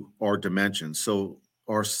into our dimension. So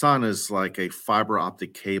our sun is like a fiber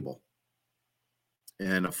optic cable.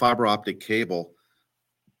 And a fiber optic cable,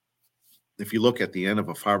 if you look at the end of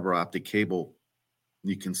a fiber optic cable,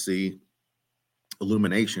 you can see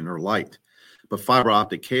illumination or light. But fiber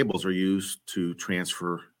optic cables are used to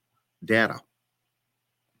transfer data.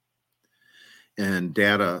 And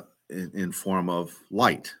data in form of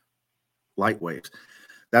light waves.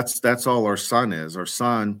 That's all our sun is. Our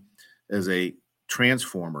sun is a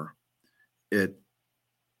transformer. It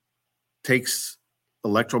takes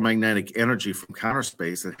electromagnetic energy from counter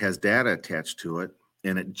space that has data attached to it,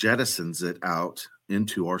 and it jettisons it out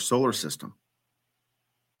into our solar system.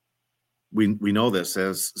 We know this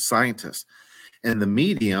as scientists. And the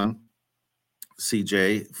medium,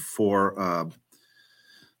 CJ, for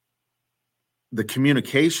the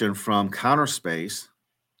communication from counter space,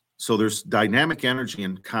 so there's dynamic energy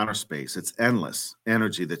in counter space. It's endless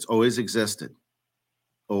energy that's always existed,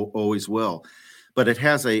 always will. But it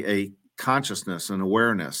has a consciousness and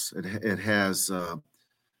awareness. It has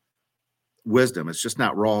wisdom. It's just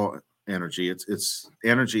not raw energy. It's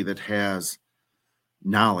energy that has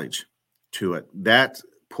knowledge to it. That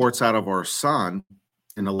ports out of our sun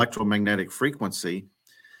an electromagnetic frequency,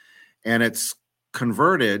 and it's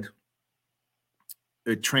converted.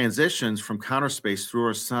 It transitions from counter space through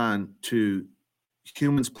our sun to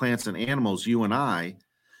humans, plants, and animals, you and I,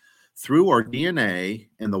 through our DNA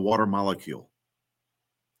and the water molecule.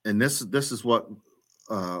 And this is what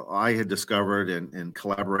I had discovered and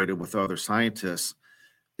collaborated with other scientists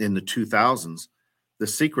in the 2000s. The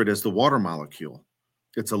secret is the water molecule.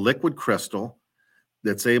 It's a liquid crystal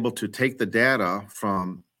that's able to take the data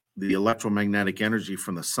from the electromagnetic energy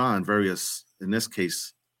from the sun, various, in this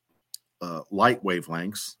case, light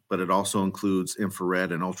wavelengths, but it also includes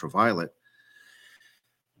infrared and ultraviolet.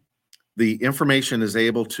 The information is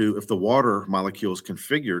able to, if the water molecule is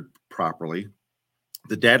configured properly,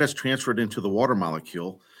 the data is transferred into the water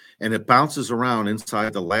molecule and it bounces around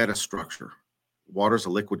inside the lattice structure. Water is a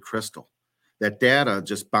liquid crystal. That data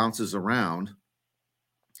just bounces around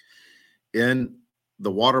in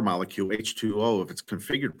the water molecule, H2O, if it's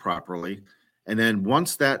configured properly, And then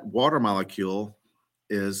once that water molecule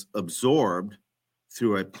is absorbed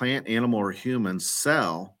through a plant, animal, or human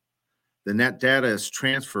cell, then that data is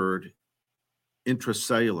transferred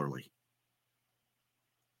intracellularly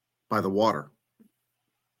by the water.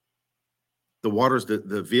 The water is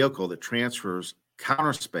the vehicle that transfers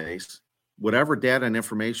counter space, whatever data and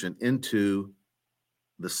information, into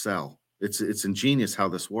the cell. It's ingenious how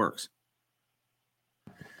this works.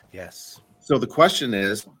 Yes. So the question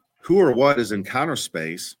is, who or what is in counter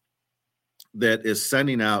space that is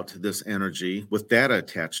sending out this energy with data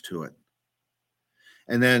attached to it?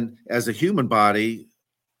 And then as a human body,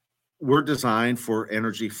 we're designed for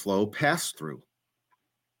energy flow pass through.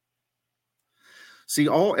 See,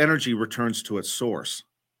 all energy returns to its source.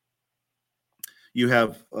 You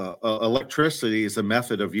have electricity is a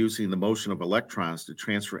method of using the motion of electrons to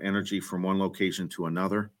transfer energy from one location to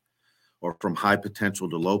another, or from high potential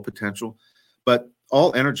to low potential. But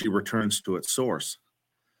all energy returns to its source.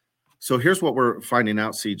 So here's what we're finding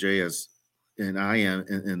out, CJ, and I am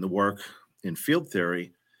in the work in field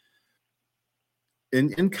theory.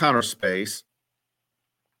 In counter space,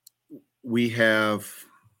 we have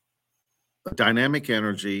a dynamic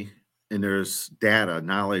energy, and there's data,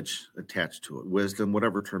 knowledge attached to it, wisdom,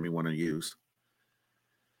 whatever term you want to use.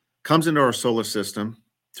 Comes into our solar system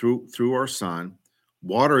through our sun.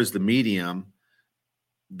 Water is the medium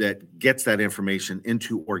that gets that information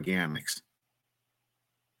into organics.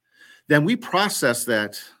 Then we process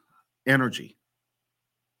that energy.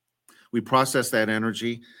 We process that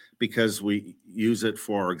energy because we use it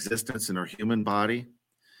for our existence in our human body.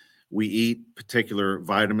 We eat particular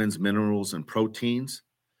vitamins, minerals, and proteins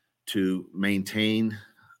to maintain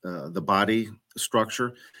the body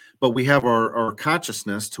structure. But we have our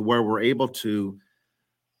consciousness to where we're able to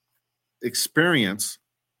experience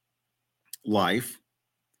life,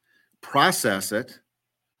 process it.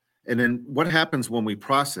 And then what happens when we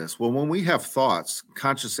process? Well, when we have thoughts,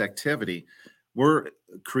 conscious activity, we're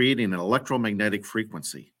creating an electromagnetic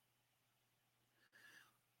frequency.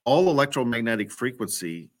 All electromagnetic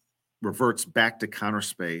frequency reverts back to counter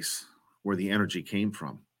space where the energy came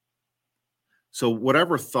from. So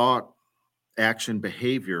whatever thought, action,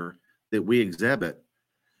 behavior that we exhibit,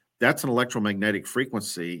 that's an electromagnetic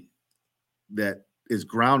frequency that is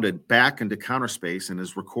grounded back into counter space and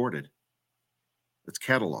is recorded. It's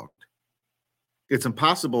cataloged. It's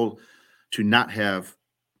impossible to not have,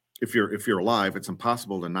 if you're alive, it's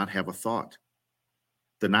impossible to not have a thought,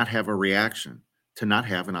 to not have a reaction, to not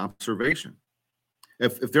have an observation.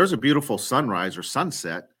 If there's a beautiful sunrise or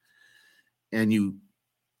sunset and you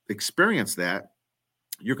experience that,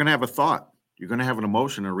 you're going to have a thought. You're going to have an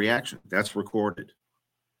emotion, a reaction. That's recorded.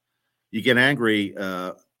 You get angry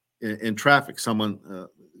in traffic. Someone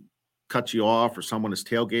cuts you off or someone is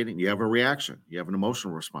tailgating. You have a reaction. You have an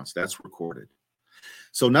emotional response. That's recorded.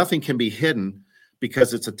 So nothing can be hidden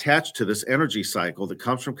because it's attached to this energy cycle that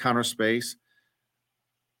comes from counter space,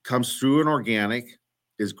 comes through an organic,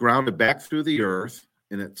 is grounded back through the earth,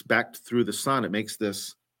 and it's back through the sun. It makes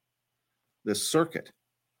this circuit.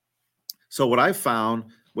 So what I found,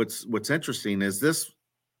 what's interesting is this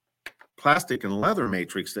plastic and leather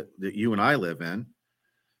matrix that you and I live in,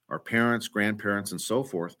 our parents, grandparents, and so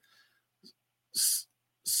forth,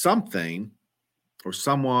 something or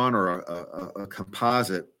someone or a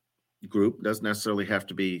composite group, doesn't necessarily have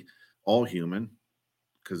to be all human,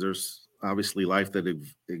 because there's obviously life that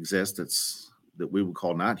exists that we would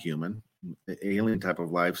call not human, alien type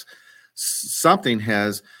of lives. Something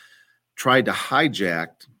has tried to hijack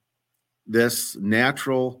this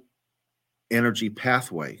natural energy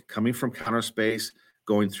pathway coming from counter space,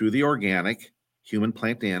 going through the organic, human,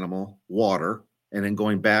 plant, animal, water, and then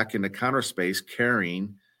going back into counter space,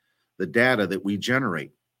 carrying the data that we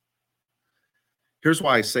generate. Here's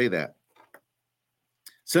why I say that.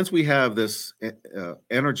 Since we have this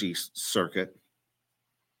energy circuit,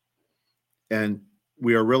 and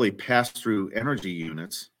we are really pass-through energy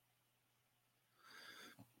units,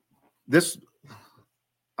 this,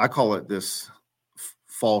 I call it this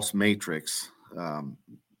false matrix,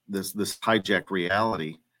 this hijacked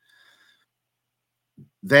reality.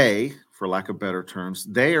 They, for lack of better terms,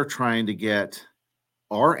 they are trying to get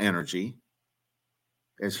our energy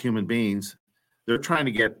as human beings. They're trying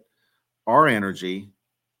to get our energy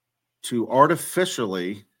to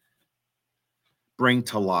artificially bring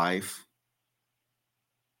to life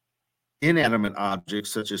inanimate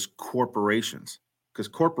objects such as corporations, because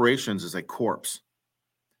corporations is a corpse.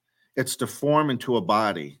 It's to form into a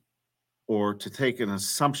body or to take an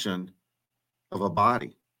assumption of a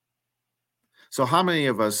body. So how many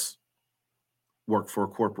of us work for a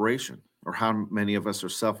corporation, or how many of us are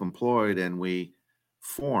self-employed and we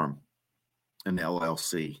form an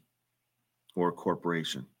LLC or a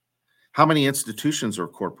corporation? How many institutions are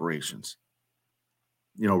corporations?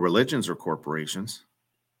 Religions are corporations.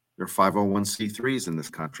 They're 501c3s in this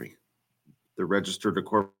country. They're registered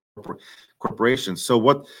to corporations. So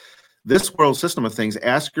what this world system of things,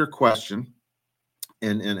 ask your question,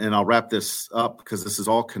 and I'll wrap this up because this is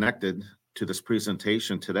all connected to this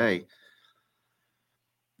presentation today.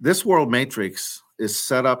 This world matrix is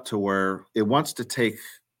set up to where it wants to take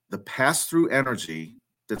the pass-through energy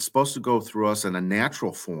that's supposed to go through us in a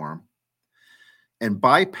natural form and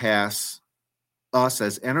bypass us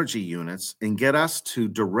as energy units and get us to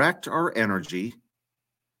direct our energy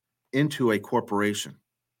into a corporation.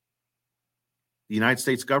 The United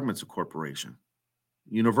States government's a corporation.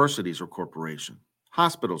 Universities are corporations.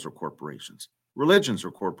 Hospitals are corporations. Religions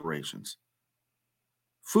are corporations.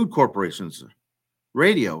 Food corporations,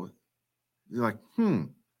 radio. You're like,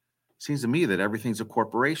 seems to me that everything's a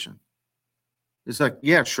corporation. It's like,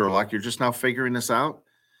 yeah, Sherlock, you're just now figuring this out.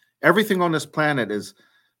 Everything on this planet is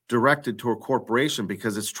directed to a corporation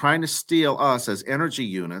because it's trying to steal us as energy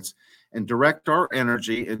units and direct our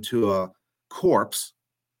energy into a corpse,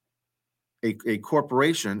 a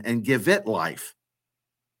corporation, and give it life.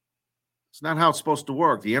 It's not how it's supposed to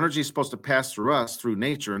work. The energy is supposed to pass through us, through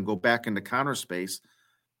nature, and go back into counter space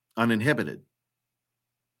uninhibited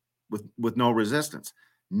with no resistance.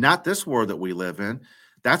 Not this world that we live in.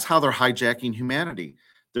 That's how they're hijacking humanity.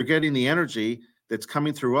 They're getting the energy that's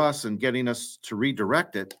coming through us and getting us to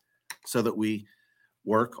redirect it so that we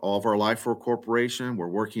work all of our life for a corporation. We're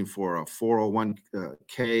working for a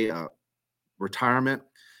 401k retirement,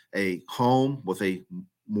 a home with a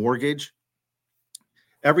mortgage.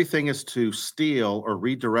 Everything is to steal or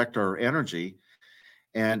redirect our energy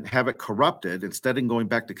and have it corrupted. Instead of going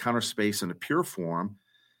back to counter space in a pure form,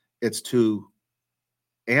 it's to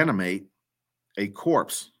animate a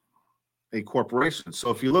corpse, a corporation.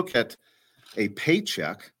 So if you look at a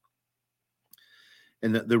paycheck,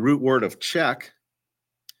 and the root word of check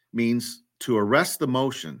means to arrest the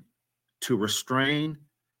motion, to restrain,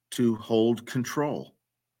 to hold control.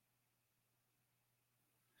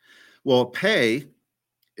 Well, pay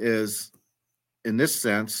is, in this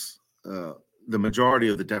sense, the majority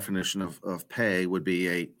of the definition of pay would be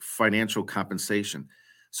a financial compensation.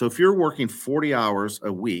 So if you're working 40 hours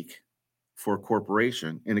a week for a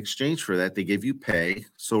corporation, in exchange for that, they give you pay.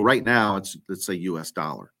 So right now, it's a US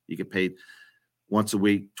dollar. You get paid once a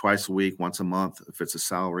week, twice a week, once a month, if it's a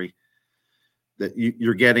salary, that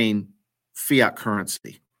you're getting fiat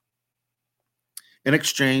currency in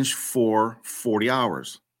exchange for 40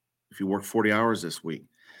 hours. If you work 40 hours this week,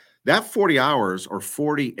 that 40 hours or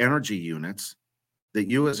 40 energy units that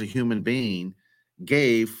you as a human being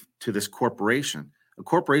gave to this corporation. A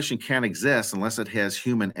corporation can't exist unless it has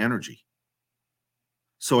human energy.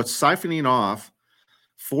 So it's siphoning off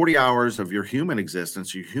 40 hours of your human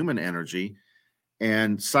existence, your human energy,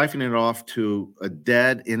 and siphoning it off to a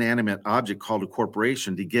dead, inanimate object called a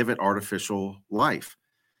corporation to give it artificial life.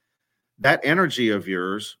 That energy of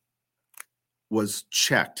yours was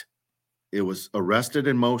checked. It was arrested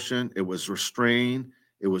in motion. It was restrained.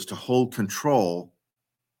 It was to hold control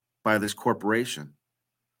by this corporation.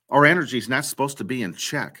 Our energy is not supposed to be in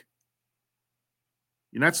check.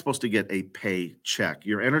 You're not supposed to get a pay check.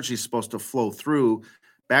 Your energy is supposed to flow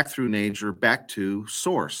back through nature, back to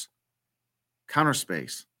source, counter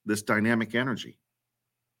space, this dynamic energy.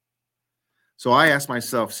 So I asked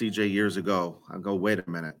myself, CJ, years ago, I go, wait a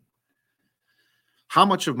minute. How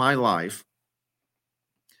much of my life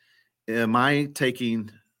am I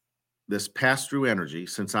taking this pass-through energy,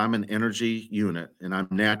 since I'm an energy unit and I'm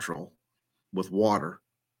natural with water,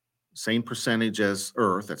 same percentage as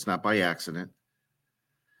Earth, that's not by accident.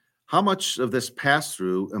 How much of this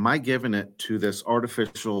pass-through am I giving it to this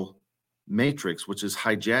artificial matrix, which is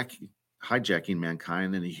hijacking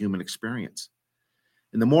mankind and the human experience?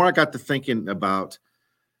 And the more I got to thinking about,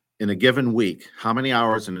 in a given week, how many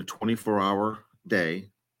hours in a 24-hour day,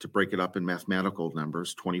 to break it up in mathematical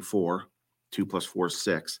numbers, 24, 2 plus 4 is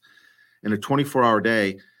 6. In a 24-hour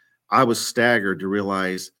day, I was staggered to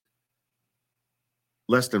realize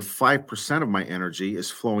less than 5% of my energy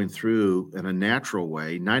is flowing through in a natural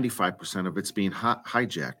way. 95% of it's being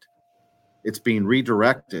hijacked. It's being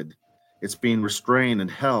redirected. It's being restrained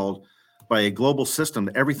and held by a global system.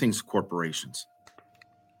 Everything's corporations.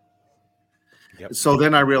 Yep. So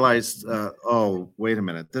then I realized, wait a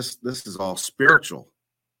minute. This is all spiritual.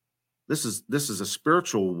 This is a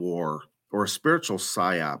spiritual war or a spiritual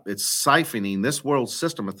psyop. It's siphoning, this world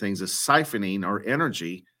system of things is siphoning our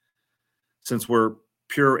energy, since we're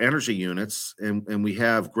pure energy units and we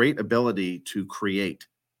have great ability to create.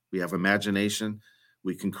 We have imagination.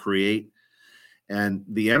 We can create. And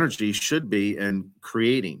the energy should be in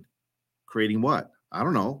creating what? I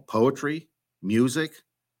don't know, poetry, music,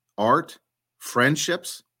 art,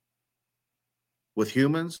 friendships with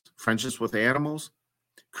humans, friendships with animals,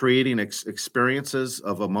 creating experiences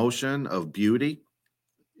of emotion, of beauty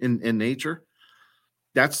in nature.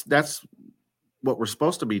 That's what we're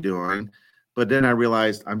supposed to be doing. But then I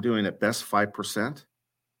realized I'm doing at best 5%.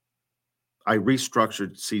 I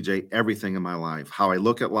restructured, CJ, everything in my life, how I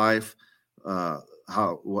look at life,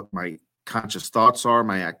 what my conscious thoughts are,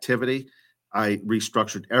 my activity. I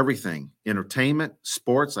restructured everything. Entertainment,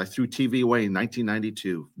 sports. I threw TV away in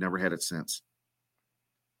 1992. Never had it since.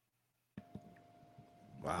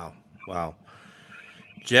 Wow.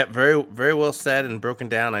 Jet, very, very well said and broken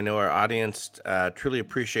down. I know our audience truly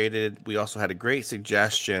appreciated it. We also had a great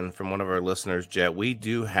suggestion from one of our listeners, Jet. We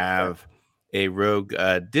do have a Rogue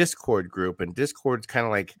Discord group, and Discord's kind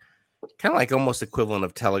of like almost equivalent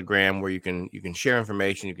of Telegram, where you can share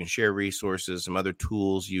information, you can share resources, some other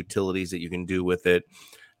tools, utilities that you can do with it.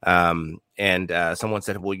 And someone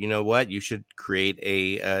said, well, you know what? You should create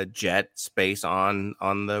a Jet space on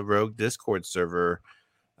the Rogue Discord server.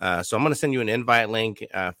 So I'm going to send you an invite link.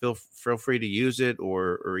 Feel free to use it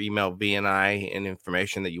or email V and I and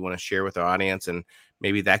information that you want to share with our audience. And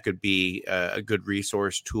maybe that could be a good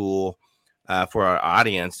resource tool for our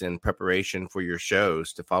audience in preparation for your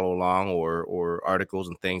shows to follow along, or articles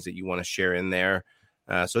and things that you want to share in there.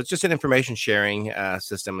 So it's just an information sharing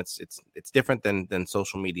system. It's different than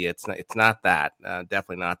social media. It's not that,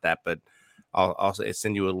 definitely not that, but I'll also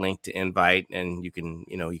send you a link to invite, and you can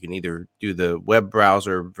either do the web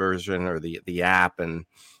browser version or the app, and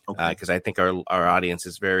because I think our audience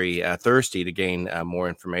is very thirsty to gain more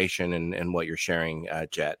information and what you're sharing,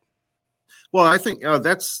 Jet. Well, I think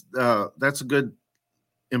that's a good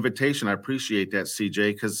invitation. I appreciate that,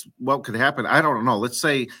 CJ, because what could happen? I don't know. Let's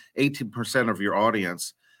say 18% of your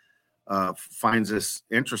audience finds this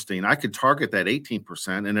interesting. I could target that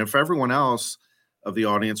 18%, and if everyone else of the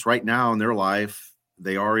audience right now in their life,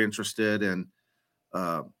 they are interested in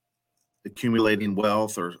accumulating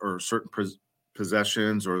wealth or certain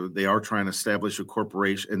possessions, or they are trying to establish a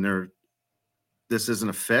corporation, and this isn't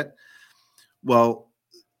a fit. Well,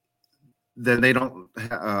 then they don't.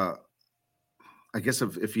 I guess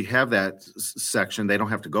if you have that section, they don't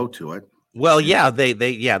have to go to it. Well, yeah, they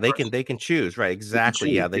can choose, right?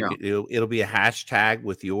 Exactly. It'll be a hashtag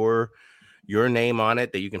with your name on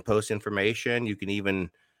it that you can post information. You can even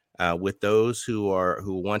with those who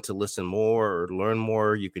want to listen more or learn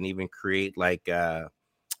more, you can even create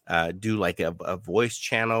do like a voice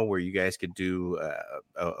channel where you guys could do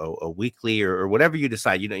a weekly or whatever you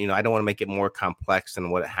decide. I don't want to make it more complex than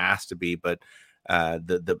what it has to be, but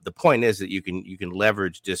the point is that you can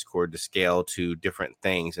leverage Discord to scale to different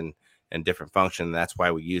things and different functions. That's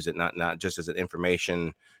why we use it, not just as an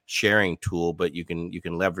information sharing tool, but you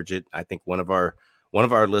can leverage it. I think one of our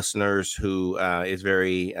listeners who is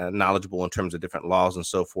very knowledgeable in terms of different laws and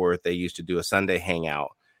so forth, they used to do a Sunday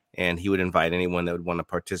hangout, and he would invite anyone that would want to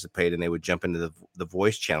participate, and they would jump into the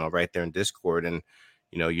voice channel right there in Discord. And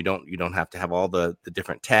you don't have to have all the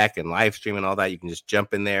different tech and live stream and all that. You can just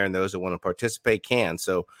jump in there, and those that want to participate can.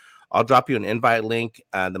 So I'll drop you an invite link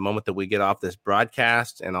the moment that we get off this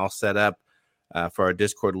broadcast, and I'll set up for our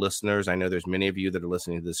Discord listeners. I know there's many of you that are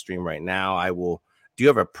listening to this stream right now. Do you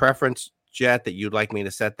have a preference, Jet, that you'd like me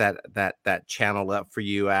to set that channel up for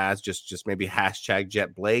you as just maybe hashtag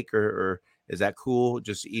Jet Blake, or is that cool?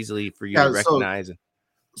 Just easily for you to recognize.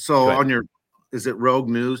 So on is it Rogue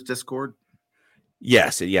News Discord?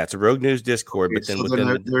 Yes, it's a Rogue News Discord, but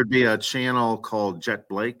then there'd be a channel called Jet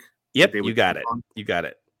Blake. Yep, you got it.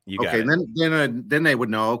 Okay, then they would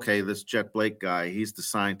know. Okay, this Jet Blake guy, he's the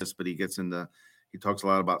scientist, but he talks a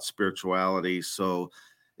lot about spirituality. So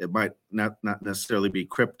it might not necessarily be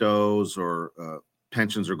cryptos or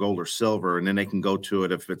pensions or gold or silver, and then they can go to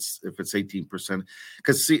it if it's 18%.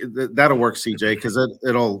 Because that'll work, CJ, because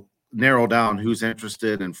it'll narrow down who's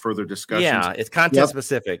interested in further discussions. Yeah, it's content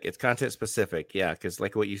specific. It's content specific. Yeah, because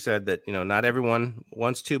like what you said, that not everyone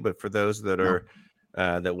wants to, but for those that are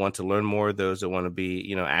that want to learn more, those that want to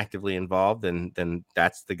be actively involved, then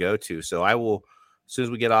that's the go-to. So I will, as soon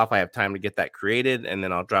as we get off, I have time to get that created, and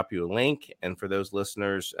then I'll drop you a link. And for those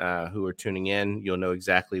listeners who are tuning in, you'll know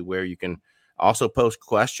exactly where you can also post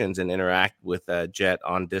questions and interact with Jet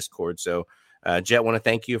on Discord. So Jet, want to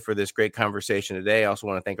thank you for this great conversation today. I also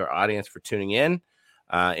want to thank our audience for tuning in.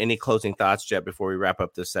 Any closing thoughts, Jet, before we wrap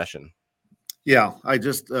up this session? Yeah, I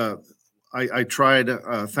just I tried.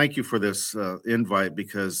 Thank you for this invite,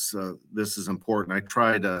 because this is important. I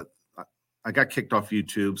tried I got kicked off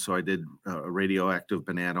YouTube, so I did a Radioactive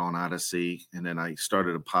Banana on Odyssey, and then I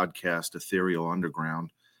started a podcast, Ethereal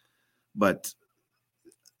Underground. But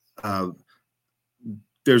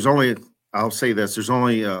there's only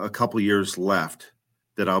a couple years left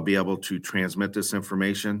that I'll be able to transmit this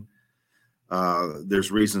information.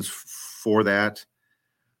 There's reasons for that.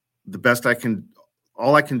 The best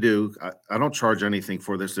all I can do, I don't charge anything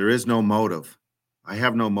for this. There is no motive. I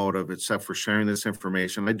have no motive except for sharing this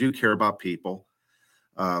information. I do care about people.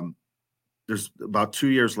 There's about 2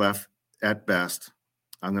 years left at best.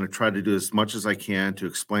 I'm going to try to do as much as I can to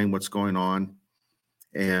explain what's going on.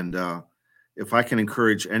 And if I can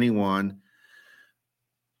encourage anyone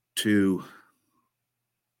to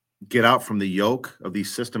get out from the yoke of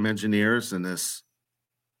these system engineers and this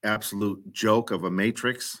absolute joke of a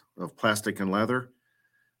matrix of plastic and leather,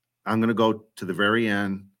 I'm going to go to the very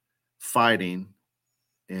end fighting.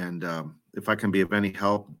 And if I can be of any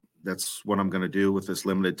help, that's what I'm going to do with this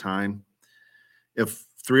limited time. If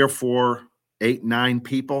 3 or 4, 8, 9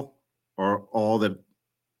 people are all that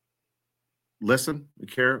listen and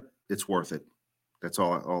care, it's worth it. That's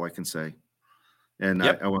all I can say. And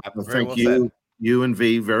I want to thank you and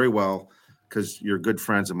V very well, because you're good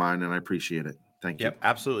friends of mine, and I appreciate it. Thank you. Yep,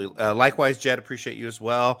 absolutely. Likewise, Jed, appreciate you as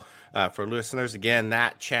well. For listeners, again,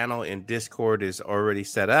 that channel in Discord is already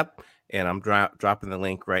set up, and I'm dropping the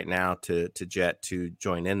link right now to Jet to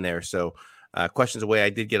join in there. So questions away. I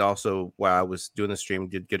did get also, while I was doing the stream,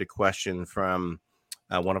 did get a question from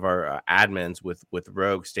one of our admins with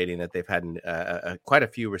Rogue, stating that they've had quite a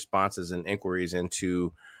few responses and inquiries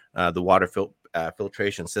into the water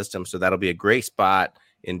filtration system. So that'll be a great spot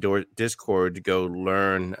in Discord to go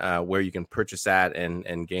learn where you can purchase that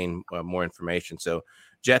and gain more information. So,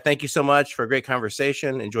 Jet, thank you so much for a great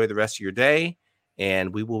conversation. Enjoy the rest of your day,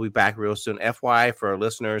 and we will be back real soon. FYI, for our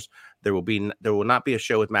listeners, there will not be a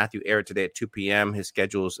show with Matthew Ehret today at 2 p.m. His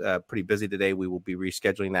schedule is pretty busy today. We will be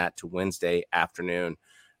rescheduling that to Wednesday afternoon.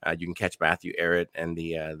 You can catch Matthew Ehret and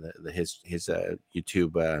his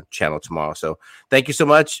YouTube channel tomorrow. So thank you so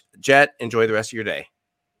much, Jet. Enjoy the rest of your day.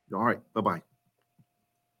 All right. Bye-bye.